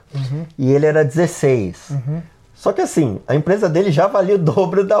época, e ele era 16. Só que assim, a empresa dele já valia o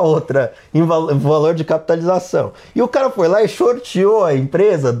dobro da outra em valor de capitalização. E o cara foi lá e shorteou a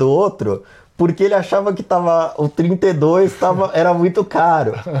empresa do outro, porque ele achava que o 32 era muito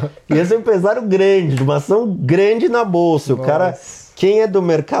caro. E esse é um empresário grande, de uma ação grande na bolsa. Nossa. O cara, quem é do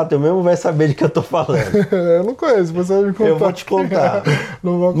mercado mesmo vai saber de que eu tô falando. Eu não conheço, você vai me contar. Eu vou te contar.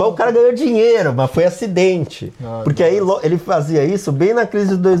 Mas o cara ganhou dinheiro, mas foi acidente. Porque aí ele fazia isso bem na crise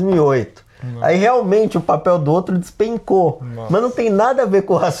de 2008. Aí realmente o papel do outro despencou. Mas não tem nada a ver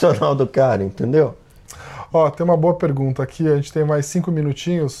com o racional do cara, entendeu? Tem uma boa pergunta aqui, a gente tem mais 5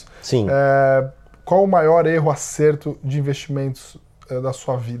 minutinhos. Sim. Qual o maior erro, acerto de investimentos da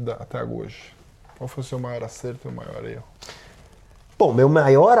sua vida até hoje? Qual foi o seu maior acerto e o maior erro? Bom, meu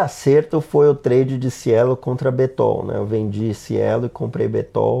maior acerto foi o trade de Cielo contra Betol, né? Eu vendi Cielo e comprei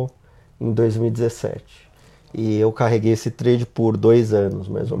Betol em 2017. E eu carreguei esse trade por 2 anos,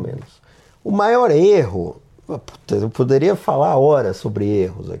 mais ou menos. O maior erro, eu poderia falar horas sobre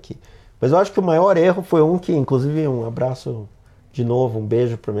erros aqui, mas eu acho que o maior erro foi que, inclusive, um abraço de novo, um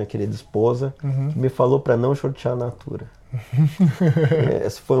beijo para minha querida esposa, que me falou para não shortear a Natura.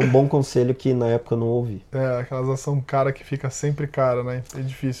 Esse foi um bom conselho que na época eu não ouvi. Aquelas ações cara que fica sempre cara, né? É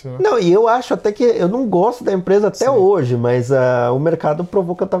difícil, né? Não, e eu acho até que eu não gosto da empresa até hoje, mas o mercado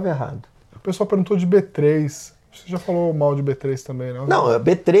provou que eu estava errado. O pessoal perguntou de B3. Você já falou mal de B3 também, não? Não,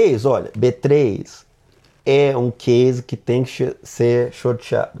 B3, olha, B3 é um case que tem que ser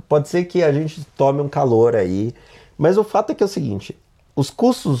shorteado. Pode ser que a gente tome um calor aí, mas o fato é que é o seguinte, os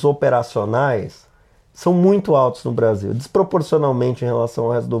custos operacionais são muito altos no Brasil, desproporcionalmente em relação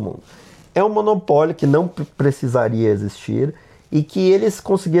ao resto do mundo. É um monopólio que não precisaria existir e que eles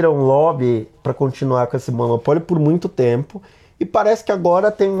conseguiram lobby para continuar com esse monopólio por muito tempo e parece que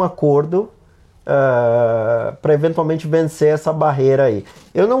agora tem um acordo para eventualmente vencer essa barreira aí.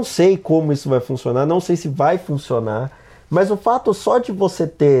 Eu não sei como isso vai funcionar, não sei se vai funcionar, mas o fato só de você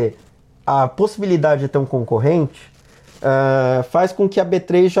ter a possibilidade de ter um concorrente faz com que a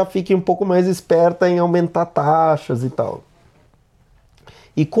B3 já fique um pouco mais esperta em aumentar taxas e tal.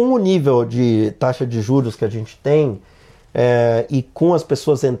 E com o nível de taxa de juros que a gente tem, e com as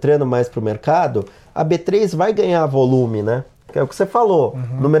pessoas entrando mais para o mercado, a B3 vai ganhar volume, né? Que é o que você falou,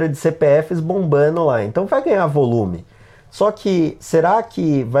 número de CPFs bombando lá, então vai ganhar volume. Só que, será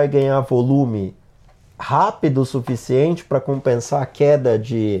que vai ganhar volume rápido o suficiente para compensar a queda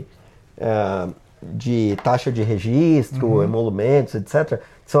de taxa de registro, emolumentos, etc.,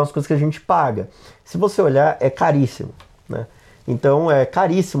 que são as coisas que a gente paga? Se você olhar, é caríssimo, né? Então é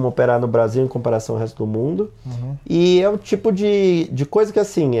caríssimo operar no Brasil em comparação ao resto do mundo, e é o tipo de coisa que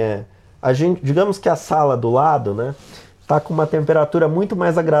assim, digamos que a sala do lado, né, tá com uma temperatura muito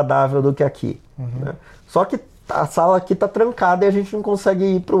mais agradável do que aqui, né? Só que a sala aqui tá trancada e a gente não consegue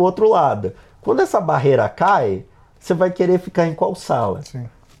ir para o outro lado. Quando essa barreira cai, você vai querer ficar em qual sala? Sim.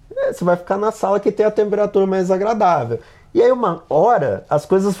 Você vai ficar na sala que tem a temperatura mais agradável. E aí uma hora as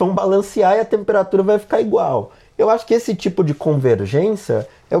coisas vão balancear e a temperatura vai ficar igual. Eu acho que esse tipo de convergência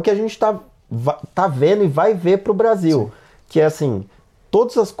é o que a gente tá vendo e vai ver para o Brasil. Sim. Que é assim,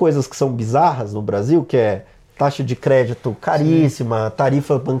 todas as coisas que são bizarras no Brasil, que é taxa de crédito caríssima,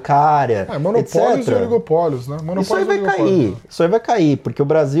 tarifa bancária, monopólios etc. e oligopólios, né? Isso aí vai cair. Isso aí vai cair, porque o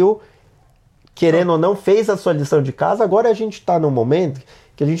Brasil, querendo ou não, fez a sua lição de casa. Agora a gente está num momento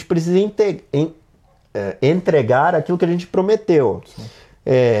que a gente precisa entregar aquilo que a gente prometeu.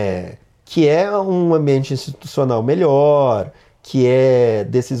 Que é um ambiente institucional melhor, que é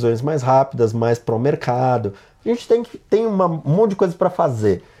decisões mais rápidas, mais para o mercado. A gente tem um monte de coisa para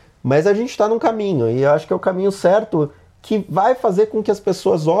fazer. Mas a gente está num caminho, e eu acho que é o caminho certo que vai fazer com que as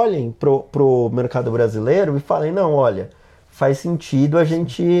pessoas olhem pro mercado brasileiro e falem, não, olha, faz sentido a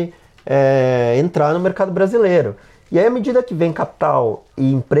gente entrar no mercado brasileiro. E aí, à medida que vem capital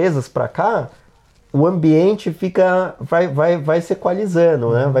e empresas para cá, o ambiente vai se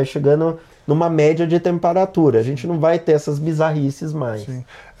equalizando, né? Vai chegando numa média de temperatura. A gente não vai ter essas bizarrices mais. Sim.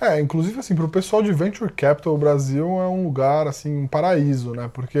 Inclusive, assim, para o pessoal de Venture Capital, o Brasil é um lugar, assim, um paraíso, né?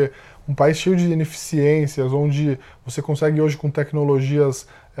 Porque um país cheio de ineficiências, onde você consegue hoje com tecnologias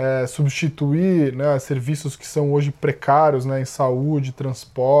substituir, né, serviços que são hoje precários, né, em saúde,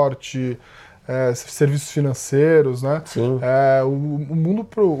 transporte, serviços financeiros, né? Sim. O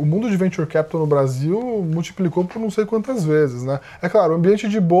mundo de Venture Capital no Brasil multiplicou por não sei quantas vezes, né? É claro, o ambiente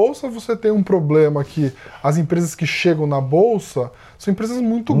de bolsa, você tem um problema que as empresas que chegam na bolsa são empresas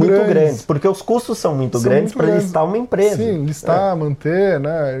muito grandes. Porque os custos são muito grandes para listar uma empresa. Sim, listar, manter,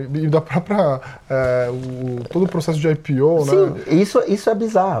 né? E da própria... todo o processo de IPO, sim, né? Isso é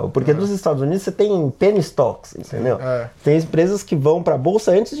bizarro, porque nos Estados Unidos você tem penny stocks, entendeu? Tem empresas que vão para a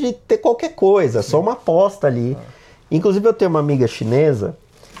bolsa antes de ter qualquer coisa, só uma aposta ali. Inclusive eu tenho uma amiga chinesa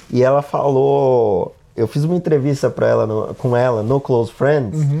e ela falou... Eu fiz uma entrevista com ela no Close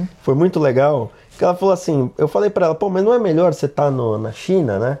Friends, foi muito legal. Que ela falou assim, eu falei pra ela, pô, mas não é melhor você estar na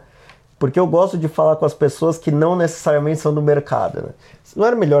China, né? Porque eu gosto de falar com as pessoas que não necessariamente são do mercado, né? Não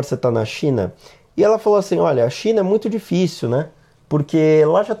era melhor você estar na China? E ela falou assim, olha, a China é muito difícil, né? Porque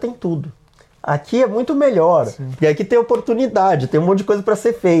lá já tem tudo. Aqui é muito melhor, porque aqui tem oportunidade, tem um monte de coisa para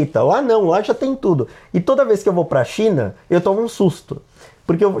ser feita. Lá não, lá já tem tudo. E toda vez que eu vou pra China, eu tomo um susto.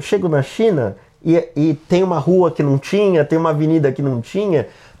 Porque eu chego na China e tem uma rua que não tinha, tem uma avenida que não tinha...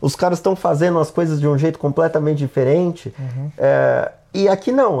 Os caras estão fazendo as coisas de um jeito completamente diferente. E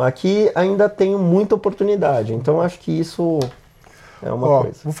aqui não, aqui ainda tem muita oportunidade. Então acho que isso é uma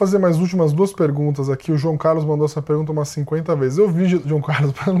coisa. Vou fazer mais últimas 2 perguntas aqui. O João Carlos mandou essa pergunta umas 50 vezes. Eu vi, João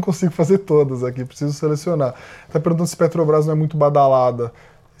Carlos, mas eu não consigo fazer todas aqui, preciso selecionar. Está perguntando se Petrobras não é muito badalada.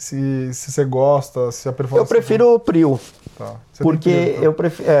 Se você gosta, se a performance... Eu prefiro o Prio. Tá. Porque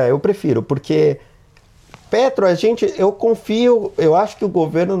eu prefiro, porque... Petro, eu acho que o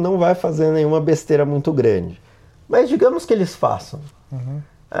governo não vai fazer nenhuma besteira muito grande. Mas digamos que eles façam.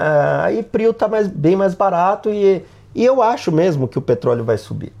 Aí Prio está bem mais barato e eu acho mesmo que o petróleo vai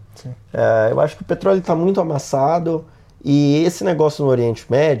subir. Eu acho que o petróleo está muito amassado e esse negócio no Oriente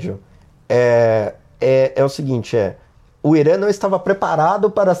Médio é o seguinte, o Irã não estava preparado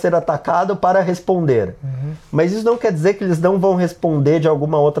para ser atacado para responder. Mas isso não quer dizer que eles não vão responder de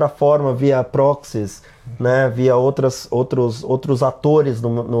alguma outra forma via proxies, né, via outros atores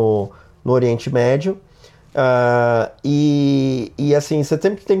no Oriente Médio. E assim, você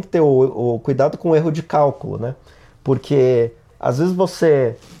sempre tem que ter o cuidado com o erro de cálculo, né? Porque às vezes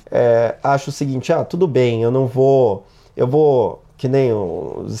você acha o seguinte, tudo bem, eu vou, que nem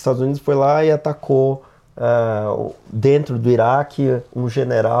os Estados Unidos foi lá e atacou dentro do Iraque um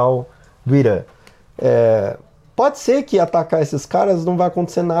general do Irã. Pode ser que atacar esses caras não vai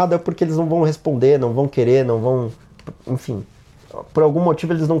acontecer nada porque eles não vão responder, não vão querer, não vão... Enfim, por algum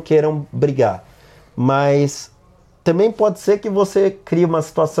motivo eles não queiram brigar. Mas também pode ser que você crie uma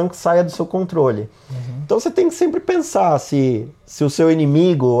situação que saia do seu controle. Então você tem que sempre pensar se o seu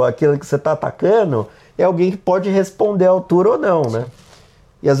inimigo, aquele que você está atacando, é alguém que pode responder à altura ou não, né?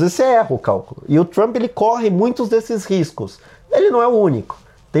 E às vezes você erra o cálculo. E o Trump, ele corre muitos desses riscos. Ele não é o único.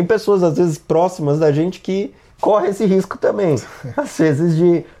 Tem pessoas, às vezes, próximas da gente que corre esse risco também. Às vezes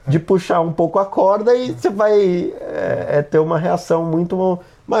de puxar um pouco a corda e você vai ter uma reação muito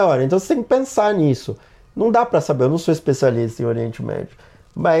maior. Então você tem que pensar nisso. Não dá para saber, eu não sou especialista em Oriente Médio.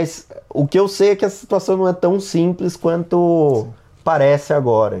 Mas o que eu sei é que a situação não é tão simples quanto parece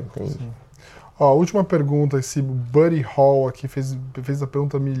agora, entende? Última pergunta, esse Buddy Hall aqui fez a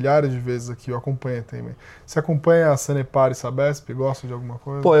pergunta milhares de vezes aqui, eu acompanho também. Você acompanha a Sanepar e Sabesp? Gosta de alguma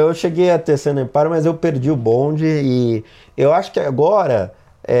coisa? Pô, eu cheguei a ter Sanepar, mas eu perdi o bonde e eu acho que agora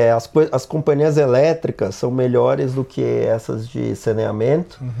as companhias elétricas são melhores do que essas de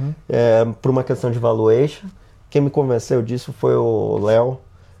saneamento, por uma questão de valuation. Quem me convenceu disso foi o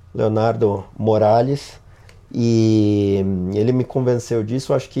Leonardo Morales. E ele me convenceu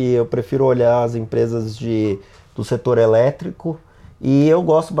disso. Acho que eu prefiro olhar as empresas do setor elétrico e eu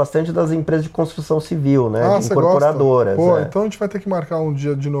gosto bastante das empresas de construção civil, né? De incorporadoras. Então a gente vai ter que marcar um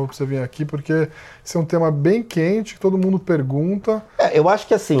dia de novo para você vir aqui, porque esse é um tema bem quente, que todo mundo pergunta. Eu acho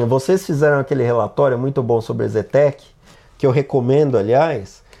que assim, vocês fizeram aquele relatório muito bom sobre a Zetec, que eu recomendo,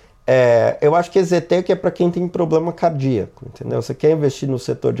 aliás. Eu acho que a Zetec é para quem tem problema cardíaco, entendeu? Você quer investir no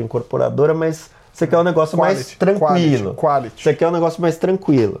setor de incorporadora, mas você quer um negócio mais tranquilo. Você quer um negócio mais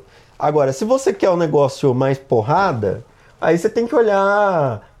tranquilo. Agora, se você quer um negócio mais porrada, aí você tem que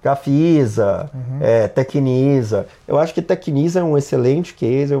olhar Gafisa, Tecnisa. Eu acho que Tecnisa é um excelente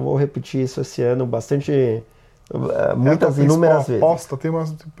case, eu vou repetir isso esse ano bastante inúmeras vezes. Aposta? Tem uma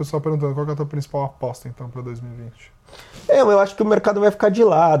pessoa perguntando qual que é a tua principal aposta, então, para 2020? Eu acho que o mercado vai ficar de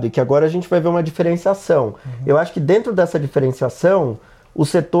lado e que agora a gente vai ver uma diferenciação. Eu acho que dentro dessa diferenciação, o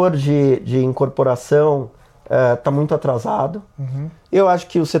setor de incorporação está muito atrasado. Eu acho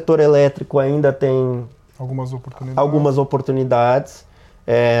que o setor elétrico ainda tem algumas oportunidades.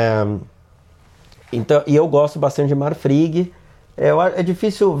 Então, e eu gosto bastante de Marfrig. É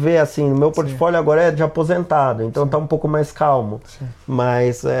difícil ver assim, no meu portfólio agora é de aposentado, então está um pouco mais calmo. Sim.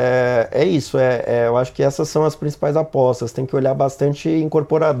 Mas é isso, eu acho que essas são as principais apostas, tem que olhar bastante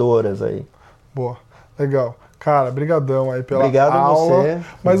incorporadoras aí. Boa, legal. Cara, brigadão aí pela Obrigado aula. a você.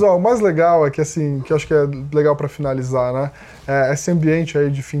 Mas o mais legal é que assim, que eu acho que é legal para finalizar, né? Esse ambiente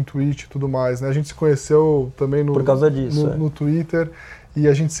aí de FinTwitch e tudo mais, né? A gente se conheceu também por causa disso, no Twitter. E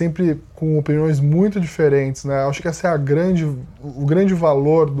a gente sempre com opiniões muito diferentes, né? Acho que esse é o grande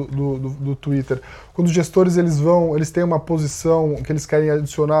valor do Twitter. Quando os gestores eles têm uma posição que eles querem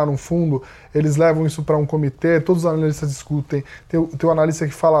adicionar num fundo, eles levam isso para um comitê, todos os analistas discutem, tem um analista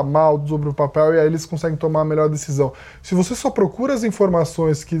que fala mal sobre o papel e aí eles conseguem tomar a melhor decisão. Se você só procura as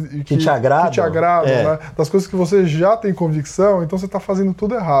informações que te agradam, né? Das coisas que você já tem convicção, então você está fazendo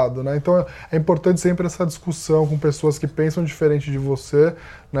tudo errado, né? Então é importante sempre essa discussão com pessoas que pensam diferente de você,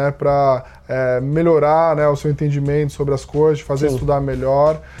 né, para melhorar, né, o seu entendimento sobre as coisas, fazer estudar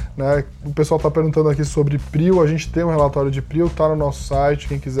melhor, né? O pessoal está perguntando aqui sobre PRIO, a gente tem um relatório de PRIO, está no nosso site,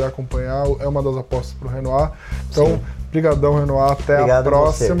 quem quiser acompanhar, é uma das apostas para o Renoir. Então, brigadão, Renoir, até a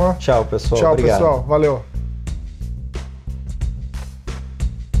próxima. Tchau, pessoal. Tchau, Obrigado. pessoal. Valeu.